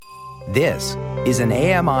This is an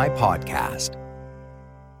AMI podcast.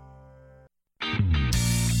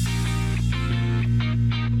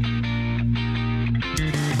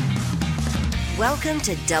 Welcome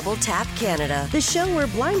to Double Tap Canada, the show where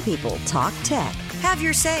blind people talk tech. Have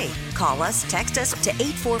your say. Call us, text us to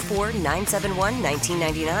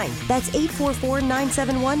 844-971-1999. That's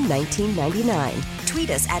 844-971-1999.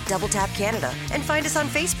 Tweet us at Double Tap Canada and find us on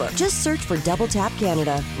Facebook. Just search for Double Tap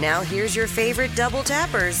Canada. Now here's your favorite Double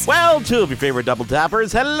Tappers. Well, two of your favorite Double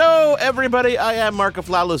Tappers. Hello, everybody. I am Mark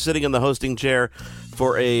Aflalo, sitting in the hosting chair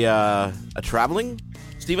for a traveling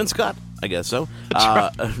Stephen Scott, I guess so.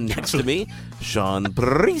 Next to me, Sean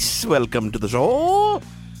Brees. Welcome to the show.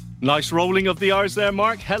 Nice rolling of the R's there,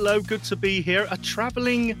 Mark. Hello, good to be here. A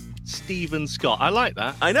traveling Stephen Scott. I like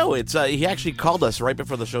that. I know. It's he actually called us right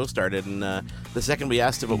before the show started, and the second we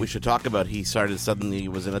asked him what we should talk about, he suddenly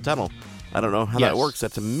was in a tunnel. I don't know how that works.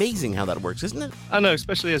 That's amazing how that works, isn't it? I know,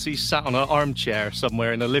 especially as he sat on an armchair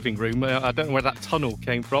somewhere in a living room. I don't know where that tunnel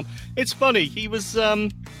came from. It's funny. He was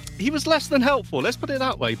less than helpful. Let's put it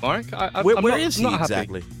that way, Mark. Where is he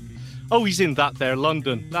exactly? Oh, he's in that there,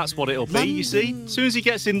 London. That's what it'll be, London. You see. As soon as he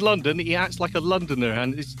gets in London, he acts like a Londoner,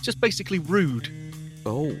 and it's just basically rude.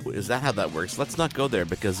 Oh, is that how that works? Let's not go there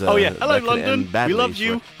because... Hello, London. We love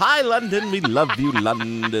you. Hi, London. We love you,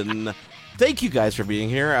 London. Thank you guys for being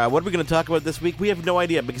here. What are we going to talk about this week? We have no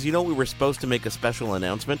idea because, we were supposed to make a special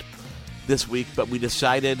announcement this week, but we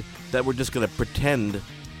decided that we're just going to pretend...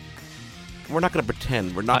 We're not going to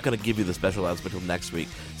pretend. We're not going to give you the special announcement until next week.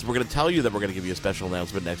 So we're going to tell you that we're going to give you a special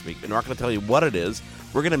announcement next week. And we're not going to tell you what it is.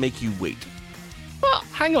 We're going to make you wait. Well,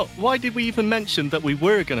 hang on. Why did we even mention that we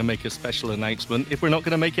were going to make a special announcement if we're not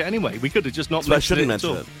going to make it anyway? We could have just not mentioned it at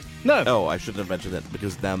all. I shouldn't mention it. No. Oh, I shouldn't have mentioned it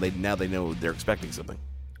because now they know they're expecting something.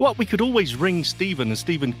 Well, we could always ring Stephen, and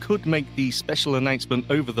Stephen could make the special announcement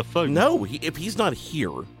over the phone. No, if he's not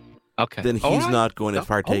here... Okay. Then he's not going to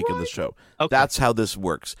partake in the show. Okay. That's how this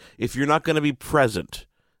works. If you're not going to be present,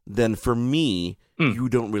 then for me, you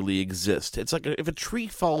don't really exist. It's like if a tree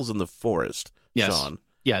falls in the forest, Sean.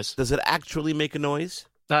 Yes. Does it actually make a noise?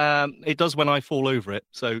 It does when I fall over it.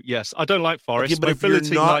 So, yes. I don't like forests. Okay, but if you're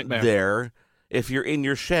not there, if you're in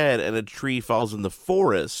your shed and a tree falls in the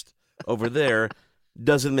forest over there,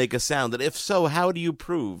 doesn't make a sound. And if so, how do you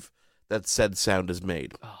prove that said sound is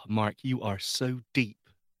made? Oh, Mark, you are so deep.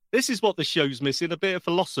 This is what the show's missing, a bit of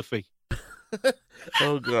philosophy.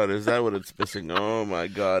 Oh, God, is that what it's missing? Oh, my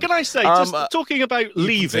God. Can I say, just talking about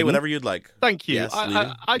leaving... You can say whatever you'd like. Thank you. Yes,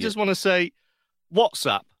 I just want to say,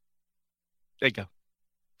 WhatsApp. There you go.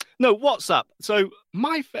 No, WhatsApp. So,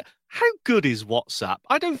 how good is WhatsApp?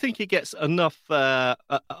 I don't think it gets enough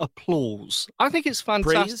applause. I think it's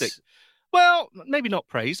fantastic. Praise? Well, maybe not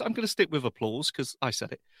praise. I'm going to stick with applause because I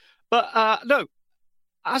said it. But, no.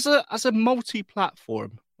 As a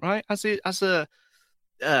multi-platform, right? As a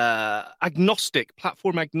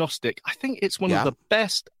platform agnostic, I think it's one of the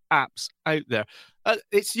best apps out there.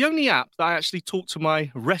 It's the only app that I actually talk to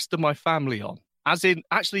my rest of my family on. As in,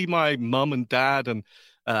 actually, my mum and dad and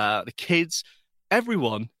the kids,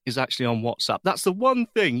 everyone is actually on WhatsApp. That's the one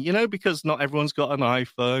thing, because not everyone's got an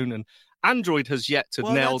iPhone, and Android has yet to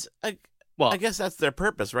nail. I guess that's their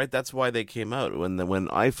purpose, right? That's why they came out when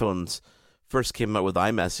iPhones first came out with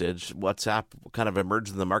iMessage. WhatsApp kind of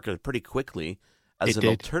emerged in the market pretty quickly as an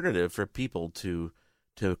alternative for people to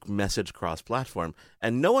message cross-platform.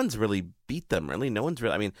 And no one's really beat them, really. No one's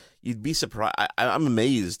really... I mean, you'd be surprised. I'm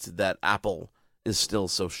amazed that Apple is still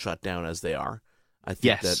so shut down as they are. I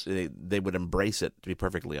think that they would embrace it, to be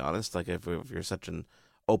perfectly honest. Like, if you're such an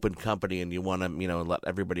open company and you want to, let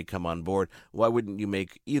everybody come on board, why wouldn't you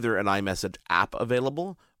make either an iMessage app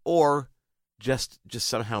available or... Just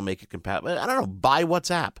somehow make it compatible. I don't know. Buy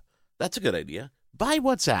WhatsApp. That's a good idea. Buy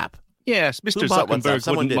WhatsApp. Yes, Mr. Zuckerberg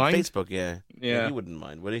Someone wouldn't mind. Facebook, yeah. He wouldn't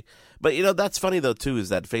mind, would he? But, that's funny, though, too, is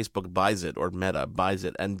that Facebook buys it, or Meta buys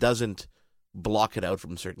it, and doesn't block it out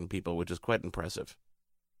from certain people, which is quite impressive.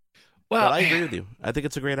 Well, but I agree with you. I think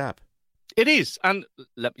it's a great app. It is. And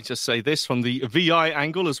let me just say this from the VI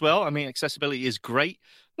angle as well. I mean, accessibility is great.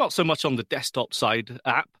 Not so much on the desktop side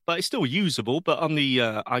app, but it's still usable. But on the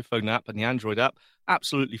iPhone app and the Android app,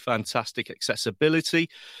 absolutely fantastic accessibility.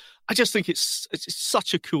 I just think it's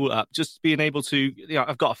such a cool app. Just being able to,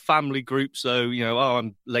 I've got a family group, so,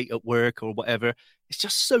 I'm late at work or whatever. It's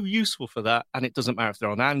just so useful for that. And it doesn't matter if they're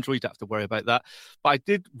on Android, you don't have to worry about that. But I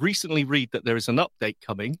did recently read that there is an update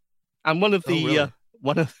coming. And one of the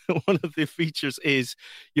one of the features is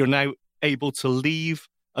you're now able to leave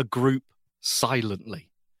a group silently.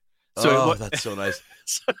 So that's so nice.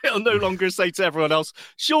 So it'll no longer say to everyone else,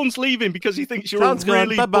 Sean's leaving because he thinks you're Sean's all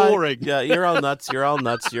really boring. Yeah, you're all nuts. You're all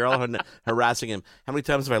nuts. You're all harassing him. How many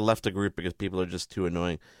times have I left a group because people are just too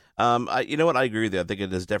annoying? You know what? I agree with you. I think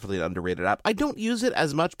it is definitely an underrated app. I don't use it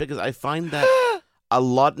as much because I find that a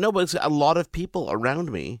lot of people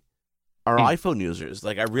around me are iPhone users.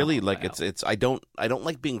 Like I really it's I don't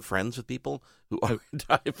like being friends with people who aren't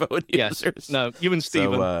iPhone users. No, you and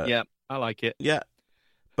Steven. Yeah, I like it. Yeah.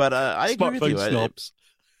 But I agree with you. Snobs.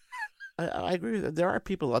 I agree with you. There are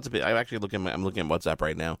people, lots of people. I'm looking at WhatsApp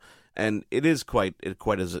right now, and it is quite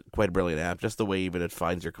a brilliant app. Just the way even it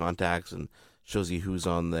finds your contacts and shows you who's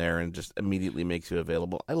on there and just immediately makes you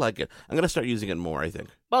available. I like it. I'm going to start using it more, I think.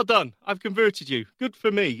 Well done. I've converted you. Good for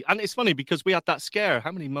me. And it's funny because we had that scare.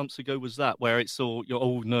 How many months ago was that where it saw,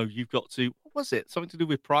 oh no, you've got to, what was it? Something to do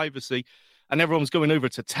with privacy. And everyone was going over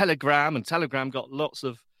to Telegram, and Telegram got lots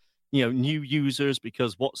of, new users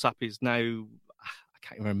because WhatsApp is now, I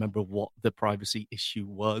can't even remember what the privacy issue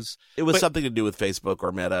was. It was something to do with Facebook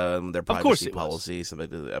or Meta and their privacy policy, something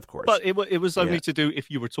to do, of course. But it was only to do if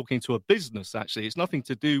you were talking to a business, actually. It's nothing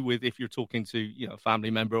to do with if you're talking to, a family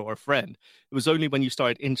member or a friend. It was only when you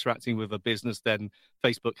started interacting with a business, then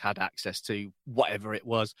Facebook had access to whatever it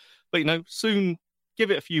was. But, soon, give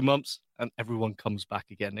it a few months and everyone comes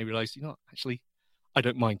back again. They realize, actually, I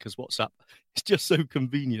don't mind because WhatsApp is just so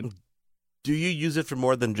convenient. Do you use it for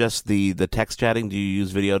more than just the text chatting? Do you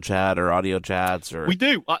use video chat or audio chats? Or we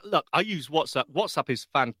do. Look, I use WhatsApp. WhatsApp is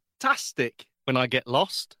fantastic when I get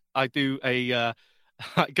lost. I do I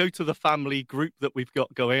go to the family group that we've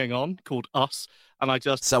got going on called Us, and I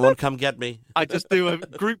just someone come get me. I just do a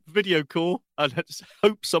group video call and I just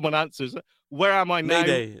hope someone answers. Where am I now?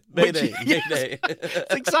 Mayday.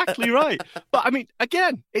 That's exactly right. But I mean,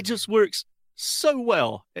 again, it just works so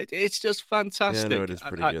well. It's just fantastic. Yeah, no, it is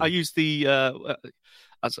pretty good. I use the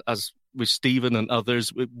as with Stephen and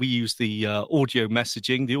others, we use the audio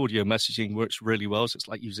messaging. The audio messaging works really well. So it's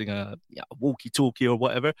like using a walkie-talkie or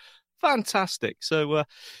whatever. Fantastic. So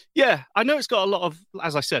I know it's got a lot of,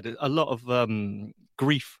 as I said, a lot of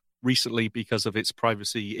grief recently because of its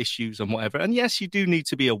privacy issues and whatever. And yes, you do need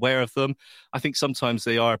to be aware of them. I think sometimes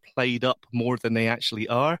they are played up more than they actually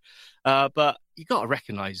are. But you got to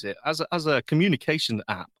recognize it as a communication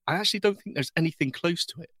app. I actually don't think there's anything close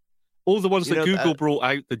to it. All the ones that Google brought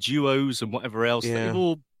out, the Duos and whatever else, they've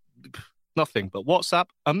all nothing. But WhatsApp,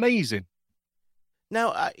 amazing.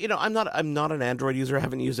 Now, I'm not an Android user. I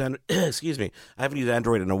haven't used excuse me. I haven't used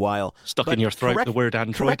Android in a while. Stuck in your throat, the word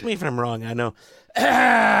Android. Correct me if I'm wrong. I know.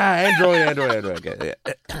 Android. Okay.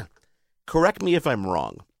 Correct me if I'm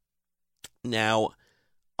wrong. Now,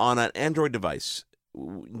 on an Android device,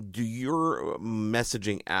 do your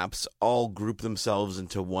messaging apps all group themselves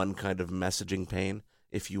into one kind of messaging pane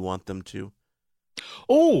if you want them to?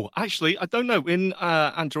 Oh, actually, I don't know. In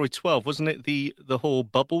Android 12, wasn't it the whole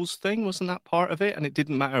bubbles thing? Wasn't that part of it? And it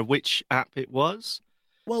didn't matter which app it was?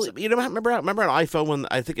 Well, remember on iPhone when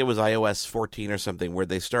I think it was iOS 14 or something where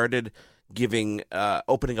they started giving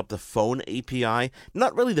opening up the phone API,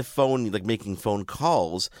 not really the phone like making phone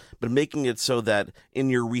calls, but making it so that in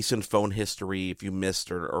your recent phone history, if you missed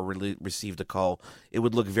or really received a call, it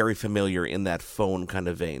would look very familiar in that phone kind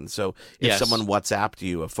of vein. So if someone WhatsApped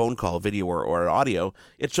you a phone call, video or audio,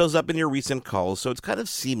 it shows up in your recent calls. So it's kind of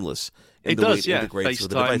seamless in the way it integrates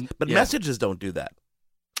with the device. But messages don't do that.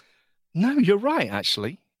 No, you're right.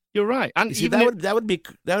 Actually. You're right, and see, that would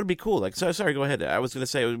be cool. Like, sorry, go ahead. I was going to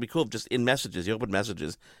say it would be cool if just in Messages you open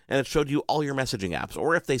Messages and it showed you all your messaging apps,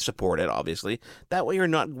 or if they support it, obviously. That way, you're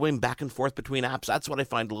not going back and forth between apps. That's what I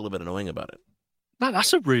find a little bit annoying about it.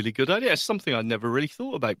 That's a really good idea. It's something I never really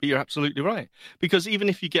thought about, but you're absolutely right. Because even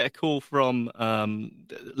if you get a call from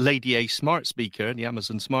Lady A smart speaker, the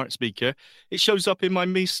Amazon smart speaker, it shows up in my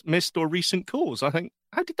missed or recent calls. I think,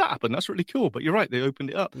 how did that happen? That's really cool. But you're right, they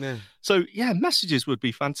opened it up. Yeah. So, Messages would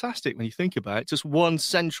be fantastic when you think about it. Just one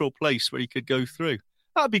central place where you could go through.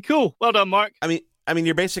 That'd be cool. Well done, Mark. I mean,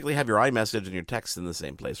 you basically have your iMessage and your text in the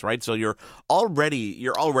same place, right? So you're already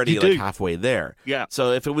like halfway there. Yeah.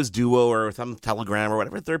 So if it was Duo or some Telegram or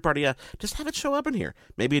whatever third party, just have it show up in here.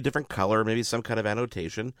 Maybe a different color, maybe some kind of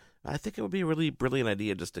annotation. I think it would be a really brilliant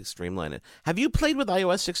idea just to streamline it. Have you played with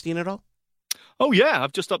iOS 16 at all? Oh, yeah.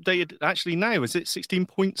 I've just updated actually now. Is it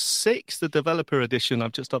 16.6, the developer edition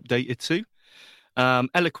I've just updated to?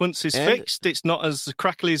 Eloquence is fixed. It's not as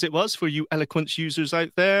crackly as it was for you Eloquence users out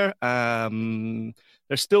there.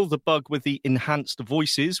 There's still the bug with the enhanced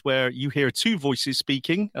voices where you hear two voices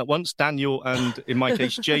speaking at once, Daniel and, in my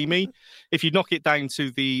case, Jamie. If you knock it down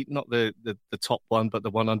to not the top one, but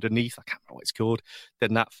the one underneath, I can't remember what it's called,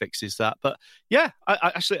 then that fixes that. But yeah,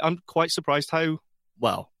 I'm quite surprised how,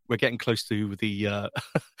 well, we're getting close to the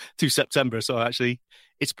to September, so actually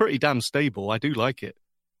it's pretty damn stable. I do like it.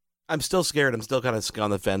 I'm still scared. I'm still kind of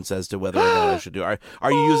on the fence as to whether or not I should do. Are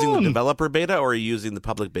you using the developer beta or are you using the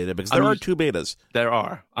public beta? Because there are two betas. There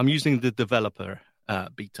are. I'm using the developer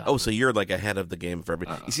beta. Oh, so you're like ahead of the game for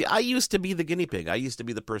everything. You see, I used to be the guinea pig. I used to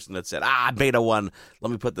be the person that said, beta 1, let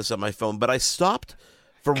me put this on my phone. But I stopped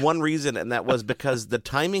for one reason, and that was because the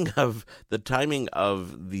timing of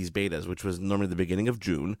these betas, which was normally the beginning of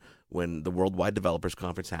June when the Worldwide Developers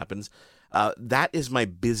Conference happens, that is my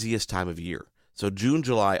busiest time of year. So June,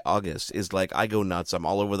 July, August is like I go nuts. I'm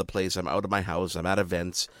all over the place. I'm out of my house. I'm at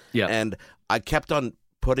events. Yeah. And I kept on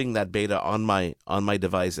putting that beta on my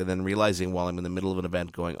device and then realizing while I'm in the middle of an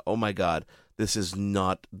event going, oh my God, this is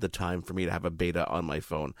not the time for me to have a beta on my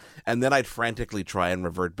phone. And then I'd frantically try and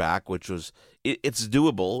revert back, which was, it's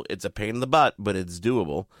doable. It's a pain in the butt, but it's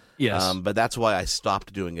doable. Yes. But that's why I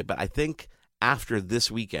stopped doing it. But I think after this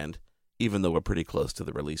weekend, even though we're pretty close to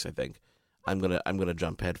the release, I think, I'm gonna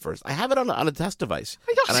jump head first. I have it on a test device.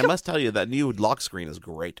 And I must tell you, that new lock screen is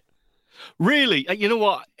great. Really? You know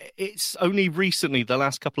what? It's only recently, the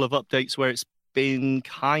last couple of updates, where it's been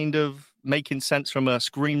kind of making sense from a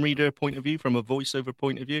screen reader point of view, from a voiceover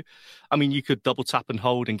point of view. I mean, you could double tap and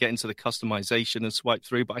hold and get into the customization and swipe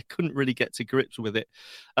through, but I couldn't really get to grips with it.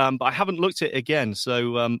 But I haven't looked at it again.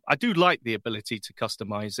 So I do like the ability to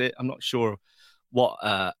customize it. I'm not sure what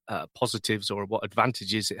positives or what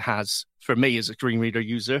advantages it has for me as a screen reader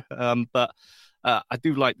user. But I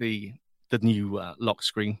do like the new lock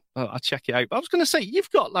screen. I'll check it out. But I was going to say,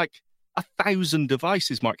 you've got like 1,000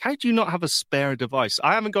 devices, Mark. How do you not have a spare device?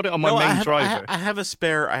 I haven't got it on my main driver. I have a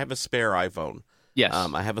spare iPhone. Yes.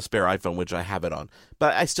 I have a spare iPhone, which I have it on.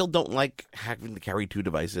 But I still don't like having to carry two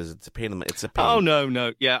devices. It's a pain. It's a pain. Oh,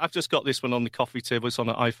 no. Yeah, I've just got this one on the coffee table. It's on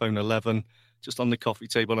an iPhone 11, just on the coffee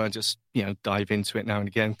table. And I just, dive into it now and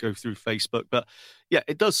again, go through Facebook. But yeah,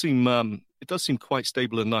 it does seem quite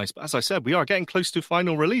stable and nice. But as I said, we are getting close to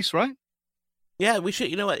final release, right? Yeah, we should.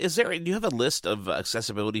 You know what? Do you have a list of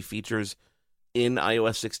accessibility features in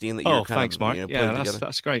iOS 16 that you're thanks, Mark.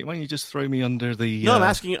 That's great. Why don't you just throw me under the... No, I'm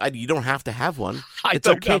asking you. You don't have to have one. I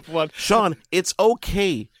don't have one. Sean, it's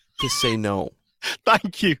okay to say no.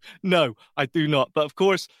 Thank you. No, I do not. But of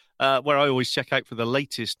course, where I always check out for the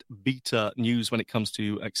latest beta news when it comes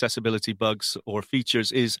to accessibility bugs or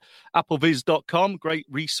features is applevis.com. Great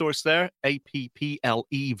resource there,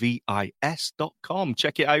 applevis.com.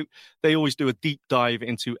 Check it out. They always do a deep dive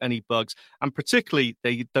into any bugs, and particularly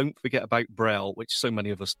they don't forget about Braille, which so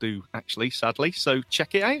many of us do, actually, sadly. So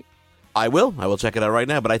check it out. I will check it out right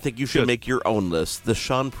now, but I think you should make your own list, the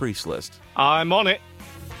Sean Priest list. I'm on it.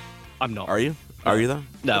 I'm not. Are you? Are you though?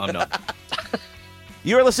 No, I'm not.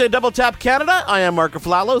 You are listening to Double Tap Canada. I am Mark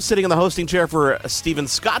Aflalo, sitting in the hosting chair for Stephen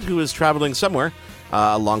Scott, who is traveling somewhere.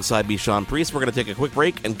 Alongside me, Sean Priest. We're going to take a quick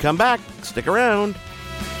break and come back. Stick around.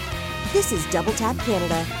 This is Double Tap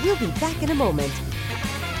Canada. We'll be back in a moment.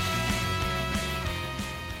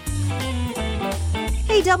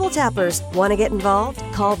 Hey, Double Tappers, want to get involved?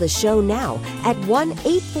 Call the show now at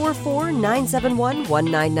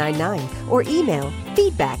 1-844-971-1999 or email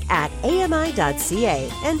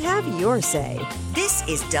feedback@ami.ca and have your say. This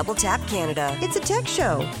is Double Tap Canada. It's a tech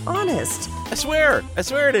show. Honest. I swear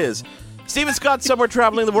it is. Stephen Scott somewhere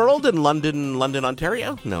traveling the world in London,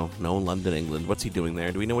 Ontario? No, London, England. What's he doing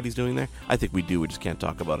there? Do we know what he's doing there? I think we do. We just can't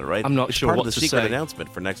talk about it, right? I'm not sure part what of the to secret say.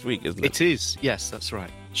 announcement for next week, isn't it? It is. Yes, that's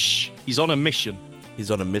right. Shh. He's on a mission. He's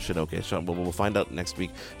on a mission. Okay, Sean. We'll find out next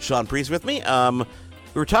week. Sean Priest with me.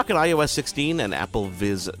 We were talking iOS 16 and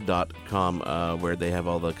applevis.com, where they have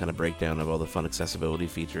all the kind of breakdown of all the fun accessibility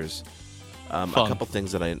features. A couple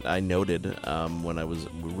things that I noted when I was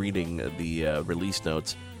reading the release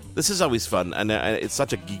notes. This is always fun, and it's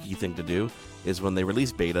such a geeky thing to do, is when they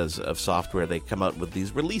release betas of software, they come out with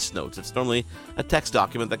these release notes. It's normally a text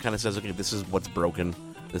document that kind of says, okay, this is what's broken,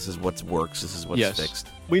 this is what works, this is what's fixed.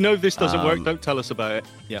 We know this doesn't work, don't tell us about it.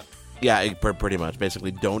 Yeah. Yeah, pretty much.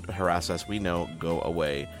 Basically, don't harass us, we know, go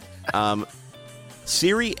away.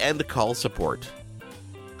 Siri end call support.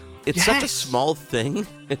 It's such a small thing.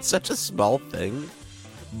 It's such a small thing.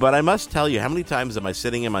 But I must tell you, how many times am I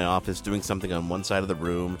sitting in my office doing something on one side of the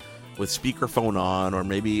room with speakerphone on, or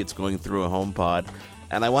maybe it's going through a HomePod,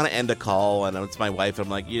 and I want to end a call, and it's my wife. I'm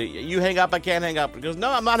like, you hang up, I can't hang up. She goes, no,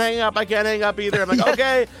 I'm not hanging up, I can't hang up either. I'm like,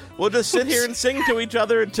 okay, we'll just sit here and sing to each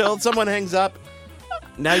other until someone hangs up.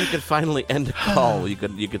 Now you can finally end a call. You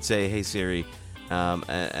could say, hey, Siri,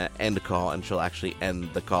 end a call, and she'll actually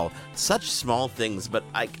end the call. Such small things, but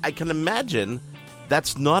I can imagine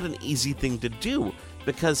that's not an easy thing to do,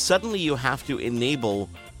 because suddenly you have to enable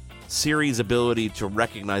Siri's ability to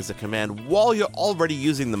recognize the command while you're already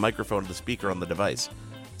using the microphone or the speaker on the device.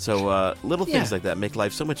 So little things like that make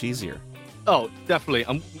life so much easier. Oh,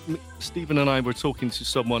 definitely. Stephen and I were talking to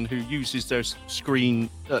someone who uses their screen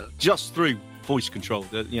just through voice control.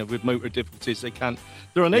 With motor difficulties,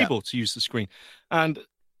 they're unable to use the screen. And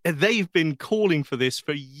they've been calling for this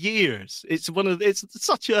for years. It's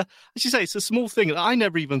such a, as you say, it's a small thing that I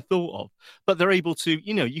never even thought of. But they're able to,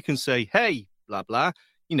 you can say, hey, blah, blah,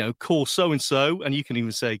 call so-and-so. And you can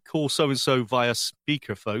even say, call so-and-so via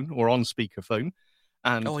speakerphone or on speakerphone.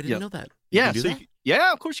 And, I didn't know that. Yeah.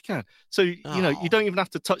 Yeah, of course you can. So, you don't even have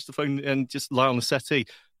to touch the phone and just lie on the settee.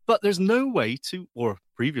 But there's no way to, or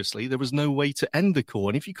previously, there was no way to end the call.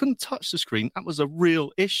 And if you couldn't touch the screen, that was a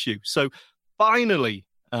real issue. So finally,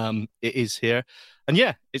 it is here. And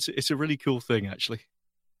yeah, it's a really cool thing, actually.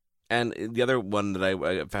 And the other one that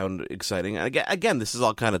I found exciting, again, this is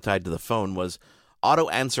all kind of tied to the phone, was auto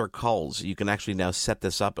answer calls. You can actually now set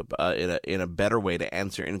this up in a better way to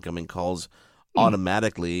answer incoming calls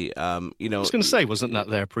automatically. I was going to say, wasn't that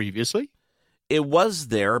there previously? It was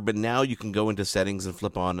there, but now you can go into settings and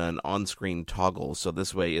flip on an on-screen toggle. So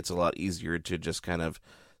this way, it's a lot easier to just kind of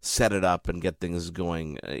set it up and get things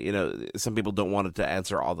going. Some people don't want it to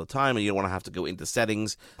answer all the time, and you don't want to have to go into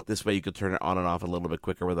settings. This way, you could turn it on and off a little bit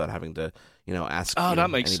quicker without having to, ask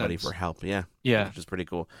anybody sense. for help. Yeah, which is pretty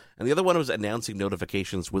cool. And the other one was announcing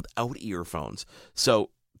notifications without earphones.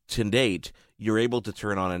 So to date, you're able to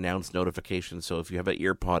turn on announce notifications. So if you have an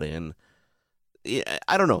ear pod in,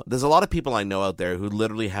 I don't know. There's a lot of people I know out there who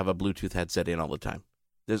literally have a Bluetooth headset in all the time.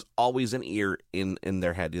 There's always an ear in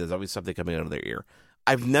their head. There's always something coming out of their ear.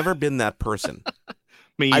 I've never been that person.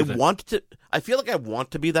 Me either. I feel like I want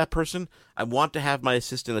to be that person. I want to have my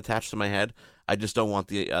assistant attached to my head. I just don't want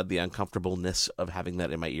the uncomfortableness of having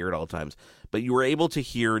that in my ear at all times. But you were able to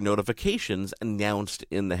hear notifications announced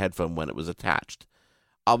in the headphone when it was attached.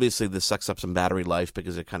 Obviously, this sucks up some battery life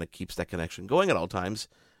because it kind of keeps that connection going at all times.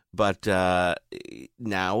 But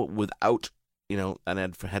now, without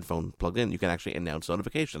an headphone plugged in, you can actually announce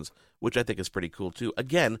notifications, which I think is pretty cool too.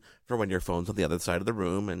 Again, for when your phone's on the other side of the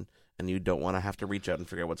room and you don't want to have to reach out and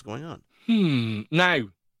figure out what's going on. Now,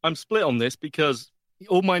 I'm split on this because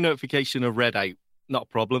all my notifications are read out. Not a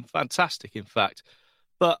problem. Fantastic, in fact.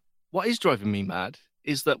 But what is driving me mad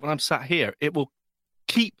is that when I'm sat here, it will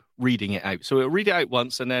keep reading it out. So it'll read it out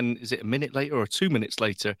once, and then is it a minute later or 2 minutes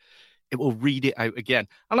later, it will read it out again.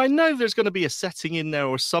 And I know there's going to be a setting in there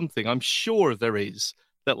or something. I'm sure there is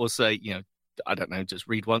that will say, I don't know, just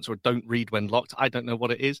read once or don't read when locked. I don't know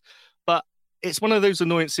what it is. But it's one of those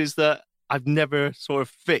annoyances that I've never sort of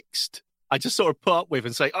fixed. I just sort of put up with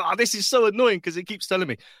and say, this is so annoying because it keeps telling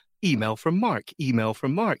me, email from Mark.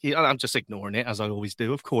 I'm just ignoring it, as I always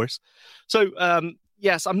do, of course. So,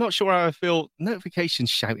 yes, I'm not sure how I feel. Notifications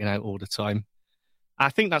shouting out all the time. I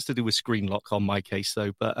think that's to do with screen lock on my case,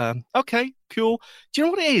 though. But okay, cool. Do you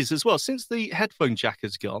know what it is as well? Since the headphone jack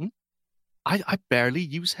has gone, I barely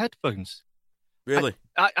use headphones. Really?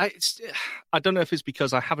 I don't know if it's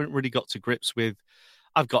because I haven't really got to grips with.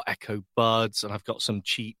 I've got Echo Buds and I've got some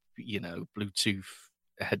cheap, Bluetooth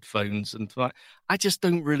headphones, and I just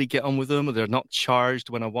don't really get on with them. Or they're not charged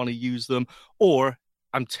when I want to use them, or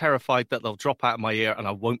I'm terrified that they'll drop out of my ear and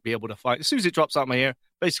I won't be able to find it. As soon as it drops out of my ear,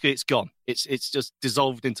 basically it's gone. It's just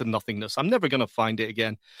dissolved into nothingness. I'm never going to find it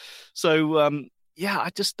again. So, I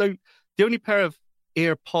just don't. The only pair of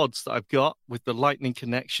AirPods that I've got with the lightning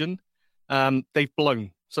connection, they've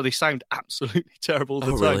blown. So they sound absolutely terrible all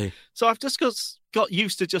the time. Really? So I've just got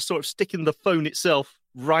used to just sort of sticking the phone itself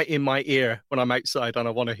right in my ear when I'm outside and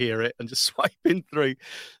I want to hear it and just swiping through.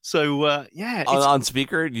 So, On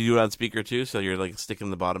speaker? You do it on speaker too? So you're like sticking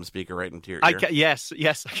the bottom speaker right into your ear? Yes,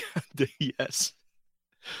 I can do, yes.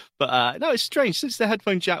 But no, it's strange. Since the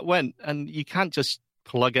headphone jack went, and you can't just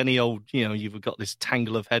plug any old, you've got this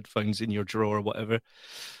tangle of headphones in your drawer or whatever.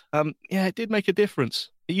 It did make a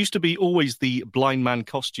difference. It used to be always the blind man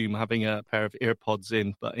costume having a pair of AirPods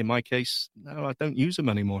in, but in my case, no, I don't use them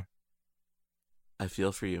anymore. I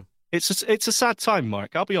feel for you. It's a sad time,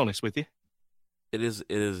 Mark. I'll be honest with you. It is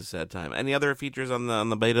a sad time. Any other features on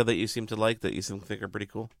the beta that you seem to like, that you seem to think are pretty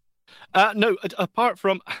cool? No, apart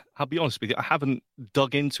from, I'll be honest with you, I haven't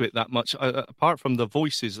dug into it that much. Apart from the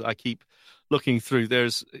voices that I keep looking through,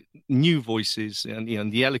 there's new voices and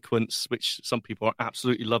the eloquence, which some people are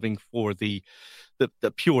absolutely loving for the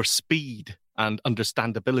pure speed and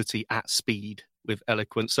understandability at speed with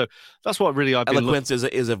eloquence. So that's what really I've been eloquence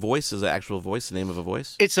is a voice, is an actual voice, the name of a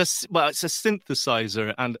voice. It's a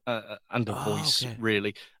synthesizer and a voice, okay.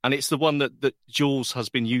 Really, and it's the one that Jules has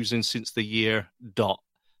been using since the year dot.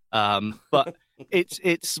 But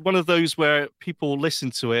it's one of those where people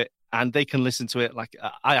listen to it and they can listen to it like,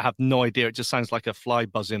 I have no idea. It just sounds like a fly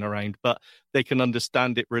buzzing around, but they can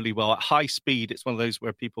understand it really well. At high speed, it's one of those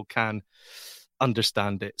where people can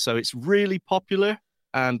understand it. So it's really popular.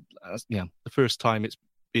 And the first time it's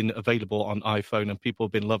been available on iPhone and people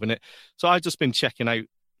have been loving it. So I've just been checking out,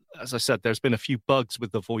 as I said, there's been a few bugs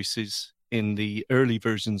with the voices in the early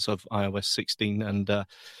versions of iOS 16, and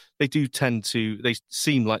they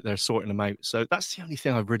seem like they're sorting them out. So that's the only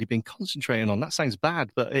thing I've really been concentrating on. That sounds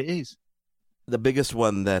bad, but it is. The biggest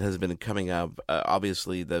one that has been coming up,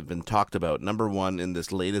 obviously, that have been talked about, number one in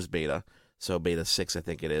this latest beta, so beta 6, I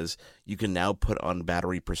think it is, you can now put on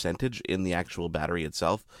battery percentage in the actual battery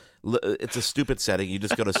itself. It's a stupid setting. You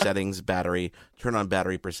just go to settings, battery, turn on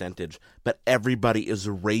battery percentage, but everybody is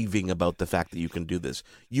raving about the fact that you can do this.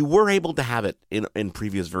 You were able to have it in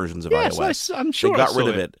previous versions of iOS. I'm sure they got rid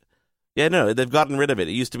of it. Yeah, no, they've gotten rid of it.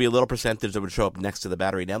 It used to be a little percentage that would show up next to the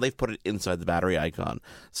battery. Now they've put it inside the battery icon.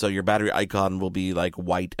 So your battery icon will be like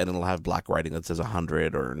white and it'll have black writing that says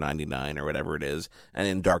 100 or 99 or whatever it is. And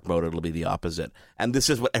in dark mode, it'll be the opposite. And this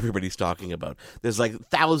is what everybody's talking about. There's like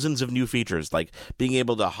thousands of new features, like being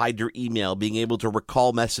able to hide your email, being able to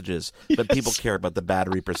recall messages, but people care about the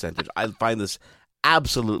battery percentage. I find this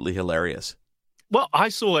absolutely hilarious. Well, I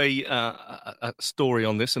saw a story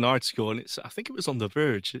on this, an article, and I think it was on The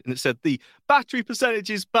Verge, and it said the battery percentage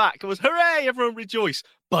is back. It was, hooray, everyone rejoice,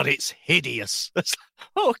 but it's hideous.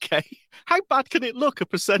 Okay, how bad can it look, a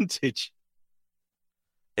percentage?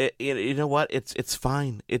 You know what? It's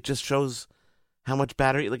fine. It just shows how much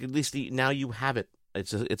battery, like at least now you have it.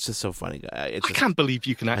 It's just so funny. I can't believe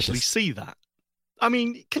you can actually see that. I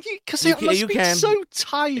mean, can you? Because it must be so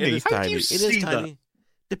tiny. It is how tiny. do you see it is tiny. that?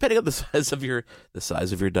 Depending on the size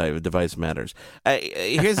of your device matters.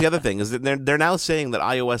 Here's the other thing: is that they're now saying that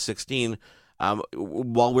iOS 16,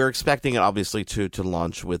 while we're expecting it obviously to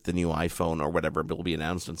launch with the new iPhone or whatever will be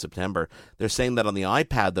announced in September, they're saying that on the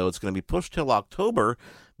iPad though it's going to be pushed till October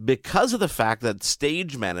because of the fact that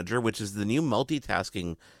Stage Manager, which is the new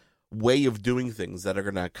multitasking way of doing things that are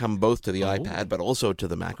going to come both to the iPad but also to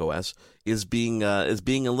the macOS, is being a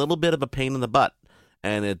little bit of a pain in the butt.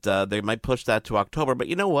 And they might push that to October. But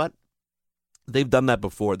you know what? They've done that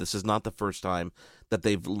before. This is not the first time that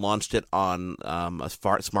they've launched it on a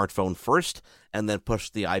smartphone first and then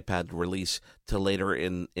pushed the iPad release to later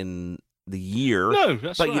in the year. No,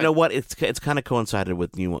 that's but right. You know what? It's kind of coincided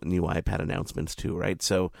with new iPad announcements too, right?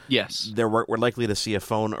 So yes, we're likely to see a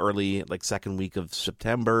phone early, like second week of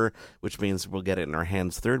September, which means we'll get it in our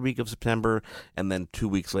hands third week of September, and then 2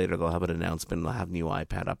 weeks later they'll have an announcement. They'll have new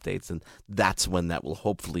iPad updates, and that's when that will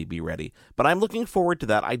hopefully be ready. But I'm looking forward to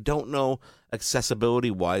that. I don't know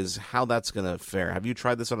accessibility wise how that's going to fare. Have you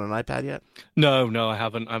tried this on an iPad yet? No, I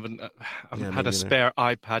haven't. I haven't had a spare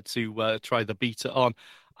iPad to try the beta on.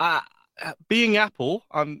 Being Apple,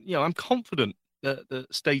 I'm confident that the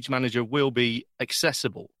Stage Manager will be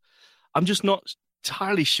accessible. I'm just not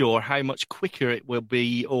entirely sure how much quicker it will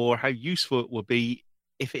be or how useful it will be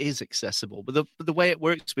if it is accessible. But the way it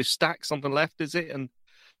works with stacks on the left, is it? And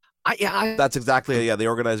that's exactly They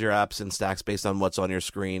organize your apps in stacks based on what's on your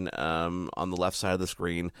screen, on the left side of the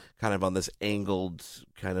screen, kind of on this angled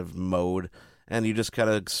kind of mode. And you just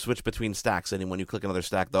kind of switch between stacks. And when you click another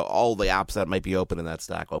stack, all the apps that might be open in that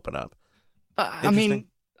stack open up. I mean,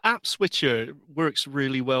 App Switcher works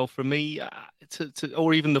really well for me,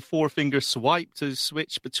 or even the 4-finger swipe to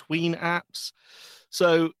switch between apps.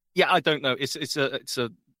 So yeah, I don't know. It's a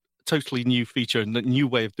totally new feature and a new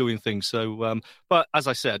way of doing things. So, but as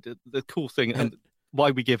I said, the cool thing and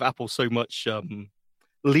why we give Apple so much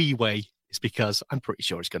leeway is because I'm pretty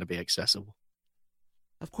sure it's going to be accessible.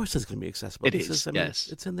 Of course, it's going to be accessible. Yes.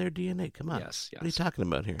 It's in their DNA. Come on. Yes. What are you talking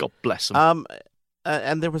about here? God bless them.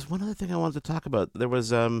 And there was one other thing I wanted to talk about. There was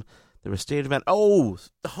Stage Manager. Oh,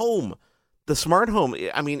 the home, the smart home.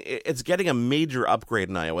 I mean, it's getting a major upgrade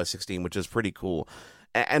in iOS 16, which is pretty cool.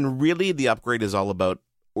 And really, the upgrade is all about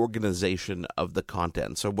organization of the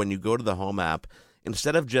content. So when you go to the Home app,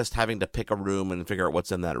 instead of just having to pick a room and figure out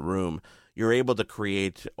what's in that room, you're able to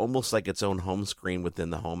create almost like its own home screen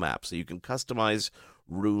within the Home app. So you can customize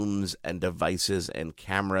rooms and devices and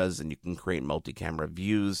cameras, and you can create multi-camera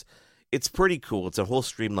views. It's pretty cool. It's a whole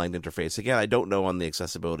streamlined interface. Again, I don't know on the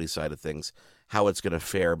accessibility side of things how it's going to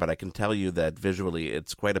fare, but I can tell you that visually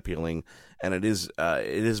it's quite appealing, and it is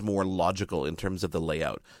more logical in terms of the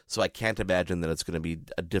layout. So I can't imagine that it's going to be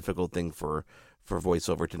a difficult thing for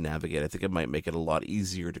VoiceOver to navigate. I think it might make it a lot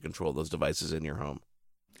easier to control those devices in your home.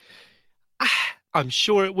 I'm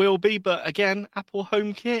sure it will be, but again, Apple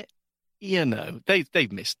HomeKit,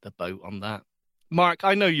 they've missed the boat on that. Mark,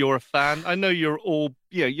 I know you're a fan. I know you're all,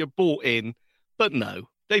 you're bought in, but no,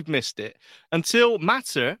 They've missed it. Until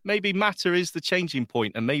Matter, maybe Matter is the changing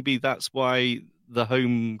point, and maybe that's why the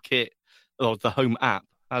home kit or the home app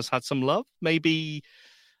has had some love. Maybe,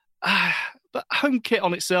 but HomeKit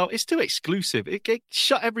on itself, it's too exclusive. It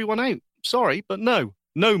shut everyone out. Sorry, but no,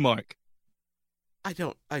 Mark. I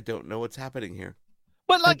don't know what's happening here.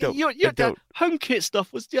 Well, like your HomeKit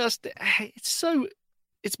stuff was just,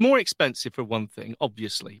 it's more expensive for one thing,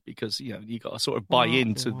 obviously, because you got to sort of buy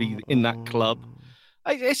in to be in that club.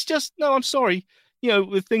 It's just no. I'm sorry.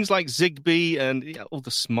 With things like Zigbee and all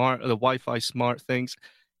the Wi-Fi smart things.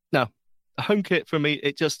 No, HomeKit for me,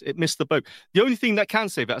 it missed the boat. The only thing that can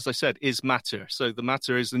save it, as I said, is Matter. So the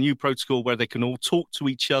Matter is the new protocol where they can all talk to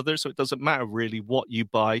each other. So it doesn't matter really what you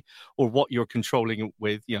buy or what you're controlling it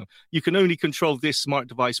with. You can only control this smart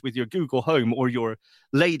device with your Google Home or your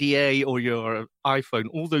Lady A or your iPhone.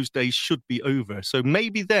 All those days should be over. So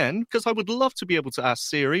maybe then, because I would love to be able to ask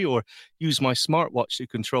Siri or use my smartwatch to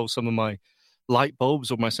control some of my light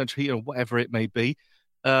bulbs or my central heater or whatever it may be.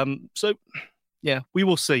 Yeah, we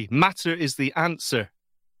will see. Matter is the answer.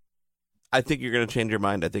 I think you're going to change your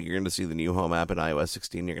mind. I think you're going to see the new home app in iOS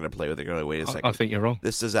 16. You're going to play with it. You're going to wait a second. I think you're wrong.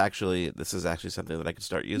 This is actually something that I could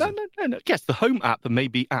start using. No. Yes, the home app may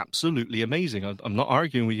be absolutely amazing. I'm not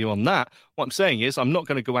arguing with you on that. What I'm saying is I'm not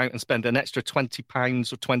going to go out and spend an extra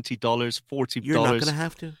 £20 or $20, $40. You're not going to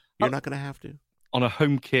have to. You're not going to have to. On a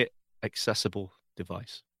HomeKit accessible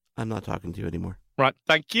device. I'm not talking to you anymore. Right,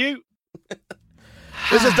 thank you.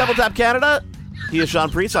 This is Double Tap Canada. He is Sean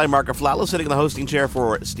Priest. I'm Mark Aflalo, sitting in the hosting chair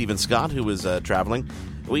for Stephen Scott, who is traveling.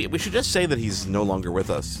 We should just say that he's no longer with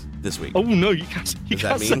us this week. Oh, no, you can't say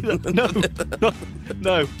that.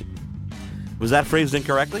 No. Was that phrased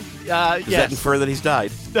incorrectly? Does that infer that he's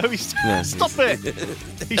died? No, stop it.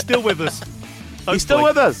 He's still with us. Hopefully. He's still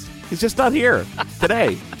with us. He's just not here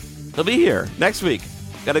today. He'll be here next week.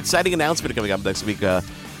 Got an exciting announcement coming up next week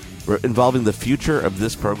involving the future of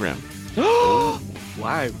this program. Wow.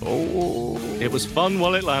 Oh. It was fun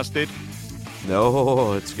while it lasted.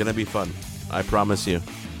 No, it's going to be fun. I promise you.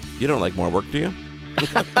 You don't like more work, do you?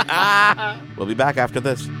 We'll be back after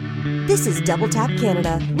this. This is Double Tap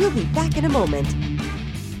Canada. We'll be back in a moment.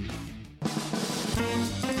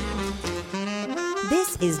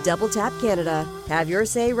 This is Double Tap Canada. Have your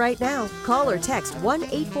say right now. Call or text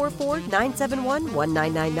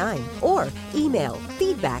 1-844-971-1999 or email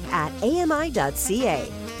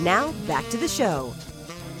feedback@ami.ca. Now, back to the show.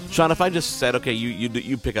 Sean, if I just said, okay,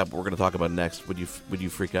 you pick up what we're going to talk about next, would you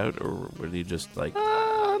freak out, or would you just like?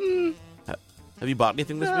 Have you bought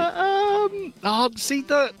anything this week? See,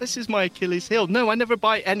 this is my Achilles heel. No, I never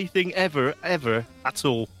buy anything ever at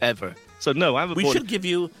all, ever. So no, I haven't. We should give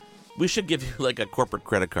you like a corporate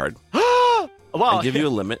credit card. Wow. And give you a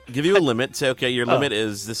limit. Say, okay, your limit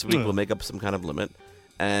is this week. We'll make up some kind of limit,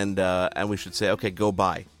 and we should say, okay, go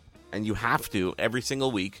buy, and you have to every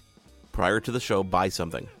single week prior to the show buy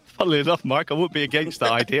something. Funnily enough, Mark, I wouldn't be against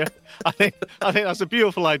that idea. I think that's a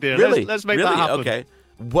beautiful idea. Really? Let's make that happen. Okay.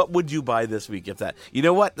 What would you buy this week if that? You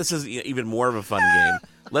know what? This is even more of a fun game.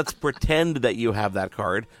 Let's pretend that you have that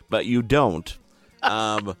card, but you don't.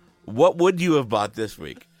 What would you have bought this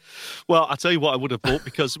week? Well, I'll tell you what I would have bought,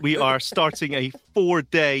 because we are starting a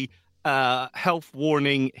 4-day health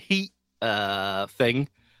warning heat thing.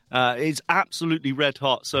 It's absolutely red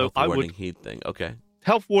hot. So health warning heat thing. Okay.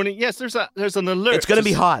 Health warning. Yes, there's an alert. It's going to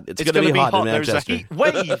be hot. It's going to be hot in Manchester. There's a heat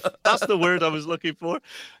wave. That's the word I was looking for.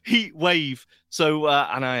 Heat wave. So,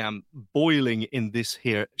 and I am boiling in this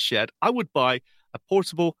here shed. I would buy a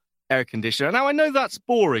portable air conditioner. Now, I know that's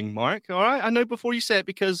boring, Mark. All right. I know before you say it,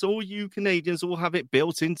 because all you Canadians all have it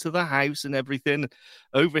built into the house and everything.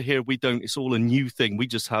 Over here, we don't. It's all a new thing. We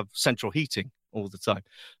just have central heating all the time.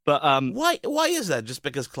 But why is that? Just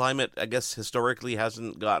because climate, I guess, historically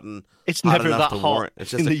hasn't gotten it's hot never that hot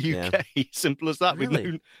it's just in the UK. Yeah. Simple as that.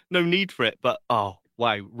 Really? With no need for it. But wow,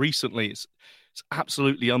 recently it's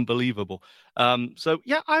absolutely unbelievable. So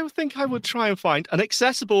yeah, I think I would try and find an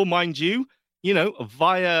accessible, mind you,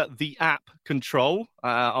 via the app control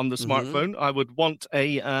on the smartphone. I would want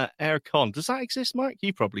a aircon. Does that exist, Mark?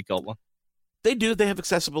 You probably got one. They do. They have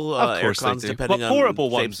accessible aircons depending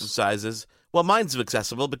on shapes and sizes. Well, mine's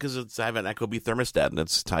accessible because I have an Ecobee thermostat and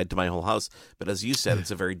it's tied to my whole house. But as you said,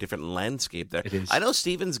 it's a very different landscape there. It is. I know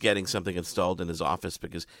Steven's getting something installed in his office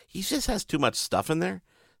because he just has too much stuff in there.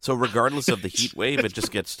 So regardless of the heat wave, it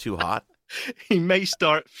just gets too hot. He may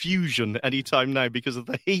start fusion anytime now because of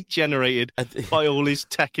the heat generated by all his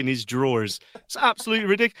tech in his drawers. It's absolutely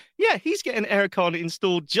ridiculous. Yeah, he's getting aircon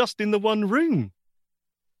installed just in the one room.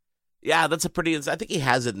 Yeah, that's I think he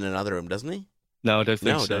has it in another room, doesn't he? No, I don't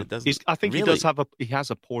think No, so. it doesn't. I think Really? he has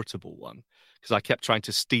a portable one because I kept trying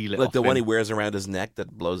to steal it. Like off the one he him. wears around his neck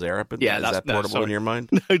that blows air up. Yeah, is that's that portable in your mind?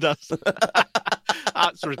 No, that's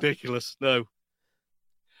ridiculous. No.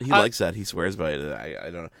 He likes that. He swears by it. I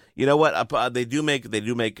don't know. You know what? They do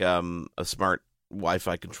make a smart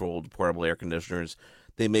Wi-Fi controlled portable air conditioners.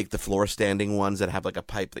 They make the floor standing ones that have like a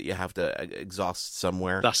pipe that you have to exhaust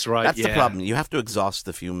somewhere. That's right. That's the problem. You have to exhaust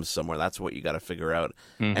the fumes somewhere. That's what you got to figure out.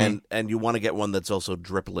 Mm-hmm. And you want to get one that's also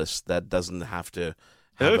dripless, that doesn't have to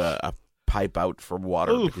have a pipe out for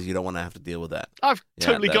water, because you don't want to have to deal with that. I've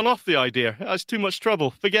totally gone off the idea. That's too much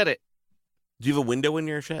trouble. Forget it. Do you have a window in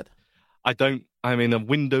your shed? I don't. I'm in a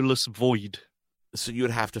windowless void. So you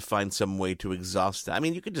would have to find some way to exhaust that. I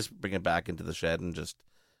mean, you could just bring it back into the shed and just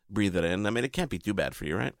breathe it in. I mean, it can't be too bad for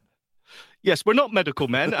you, right? Yes, we're not medical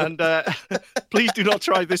men, and please do not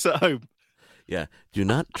try this at home. Yeah, do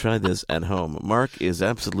not try this at home. Mark is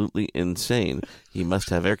absolutely insane. He must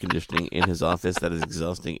have air conditioning in his office that is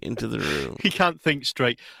exhausting into the room. He can't think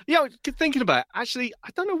straight. Yeah, thinking about it, actually, I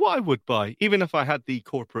don't know what I would buy, even if I had the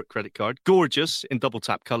corporate credit card. Gorgeous in double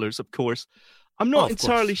tap colors, of course. I'm not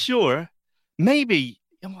entirely sure. Maybe,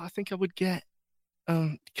 I think I would get,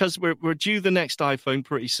 because we're due the next iPhone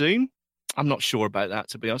pretty soon. I'm not sure about that,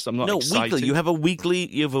 to be honest. I'm not excited. Weekly. You have a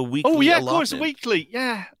weekly. Oh yeah, of allotment. course, weekly.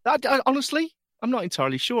 Yeah. Honestly, I'm not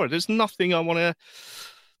entirely sure. There's nothing I want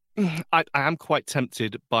to. I am quite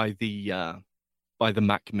tempted by the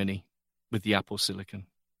Mac Mini with the Apple Silicon.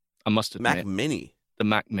 I must admit. Mac Mini. The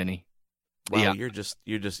Mac Mini. Wow, yeah. you're just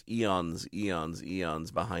eons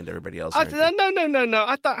behind everybody else. No.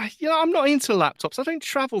 I'm not into laptops. I don't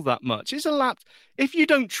travel that much. If you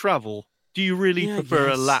don't travel, do you really prefer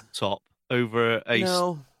a laptop over a?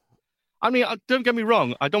 No. I mean, don't get me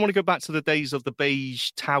wrong. I don't want to go back to the days of the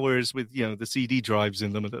beige towers with the CD drives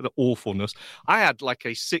in them and the awfulness. I had like a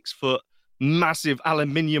 6-foot massive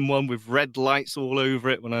aluminium one with red lights all over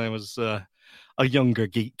it when I was a younger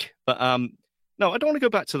geek. But no, I don't want to go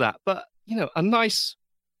back to that. But a nice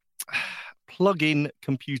plug-in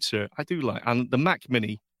computer, I do like. And the Mac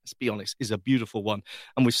Mini, let's be honest, is a beautiful one.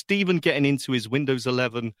 And with Stephen getting into his Windows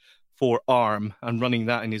 11 for ARM and running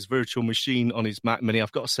that in his virtual machine on his Mac Mini,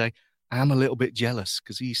 I've got to say, I am a little bit jealous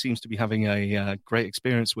because he seems to be having a great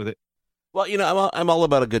experience with it. Well, I'm all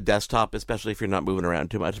about a good desktop, especially if you're not moving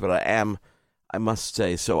around too much. But I must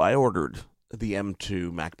say, so I ordered the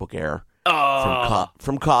M2 MacBook Air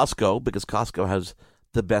from Costco, because Costco has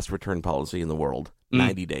the best return policy in the world,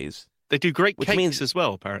 90 days. They do great cakes as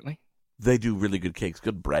well, apparently. They do really good cakes,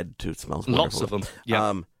 good bread too. It smells wonderful. Lots of them.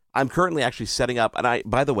 Yeah. I'm currently actually setting up, and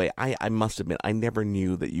by the way, I must admit, I never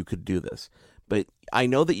knew that you could do this. But I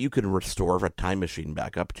know that you can restore a time machine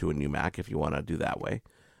back up to a new Mac if you want to do that way.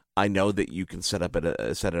 I know that you can set it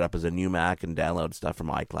up as a new Mac and download stuff from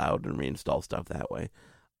iCloud and reinstall stuff that way.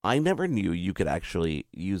 I never knew you could actually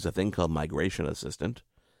use a thing called Migration Assistant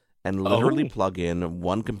and literally plug in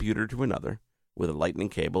one computer to another with a lightning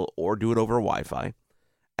cable, or do it over Wi-Fi,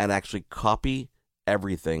 and actually copy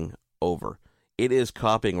everything over. It is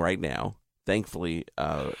copying right now. Thankfully,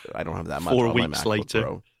 I don't have that much 4 on weeks my MacBook later.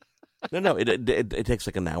 Pro. No, it takes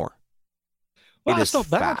like an hour. Well, it is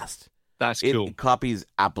that's not bad. fast. That's cool. It copies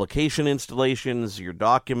application installations, your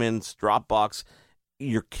documents, Dropbox,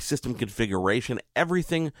 your system configuration.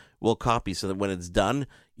 Everything will copy so that when it's done,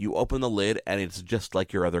 you open the lid and it's just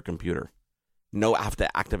like your other computer. No after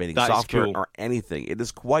activating software or anything. It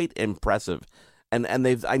is quite impressive. And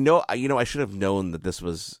I should have known that this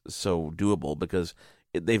was so doable, because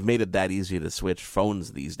they've made it that easy to switch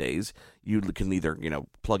phones these days. You can either,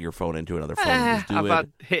 plug your phone into another phone and just do I've it.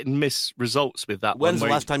 had hit and miss results with that. When's the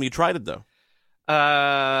last time you tried it, though?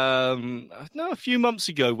 No, a few months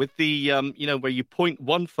ago with the, where you point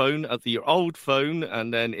one phone at your old phone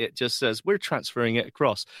and then it just says, we're transferring it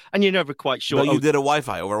across. And you're never quite sure. No, you did a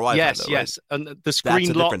Wi-Fi over Wi-Fi. Yes, though, yes. Right? And the screen That's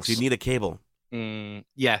the locks. difference. You need a cable.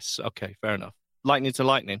 Yes. Okay, fair enough. Lightning to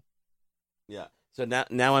lightning. Yeah. So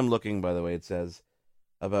now I'm looking, by the way, it says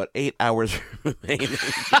about 8 hours remaining.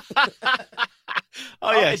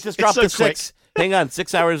 It just dropped to 6. Hang on,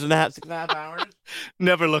 6 hours and a half, 6.5 hours.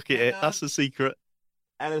 Never look at it. That's the secret.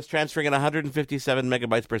 And it's transferring at 157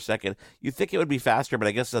 megabytes per second. You'd think it would be faster, but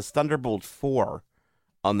I guess it's Thunderbolt 4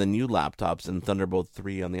 on the new laptops and Thunderbolt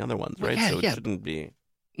 3 on the other ones, right? Yeah, it shouldn't be.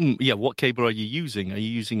 What cable are you using? Are you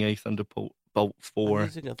using a Thunderbolt 4? I'm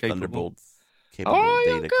using a capable? Thunderbolt capable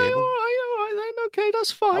data cable. All right, then. Okay,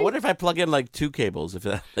 that's fine. I wonder if I plug in like 2 cables, if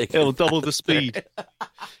that it'll double the speed.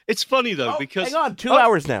 It's funny though, because hang on, 2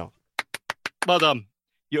 hours now. Well done.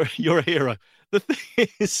 You're a hero. The thing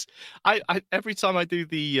is, I every time I do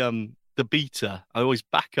the the beta, I always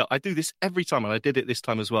back up. I do this every time, and I did it this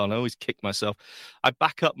time as well, and I always kick myself. I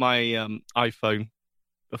back up my iPhone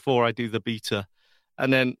before I do the beta.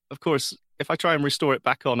 And then, of course, if I try and restore it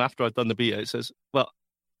back on after I've done the beta, it says, well,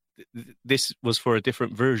 this was for a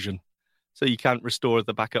different version. So you can't restore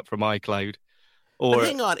the backup from iCloud. Or but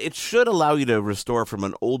hang on, it should allow you to restore from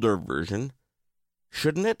an older version,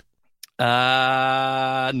 shouldn't it? No,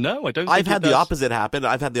 I don't think I've had it does. the opposite happen.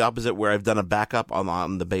 I've had the opposite where I've done a backup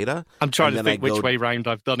on the beta. I'm trying to think which way round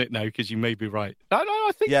I've done it now, because you may be right. No,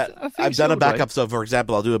 I think I've done a backup. Right. So, for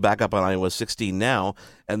example, I'll do a backup on iOS 16 now,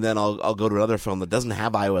 and then I'll go to another phone that doesn't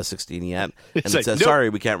have iOS 16 yet, and it says, nope. sorry,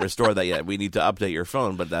 we can't restore that yet. We need to update your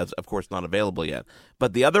phone, but that's, of course, not available yet.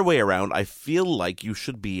 But the other way around, I feel like you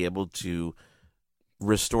should be able to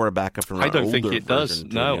restore a backup from an older version. I don't think it does.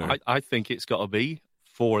 No, I think it's got to be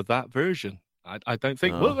for that version. I don't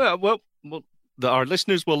think. Well, our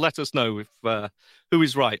listeners will let us know if who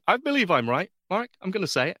is right. I believe I'm right, Mark. I'm going to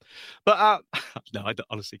say it, but no, I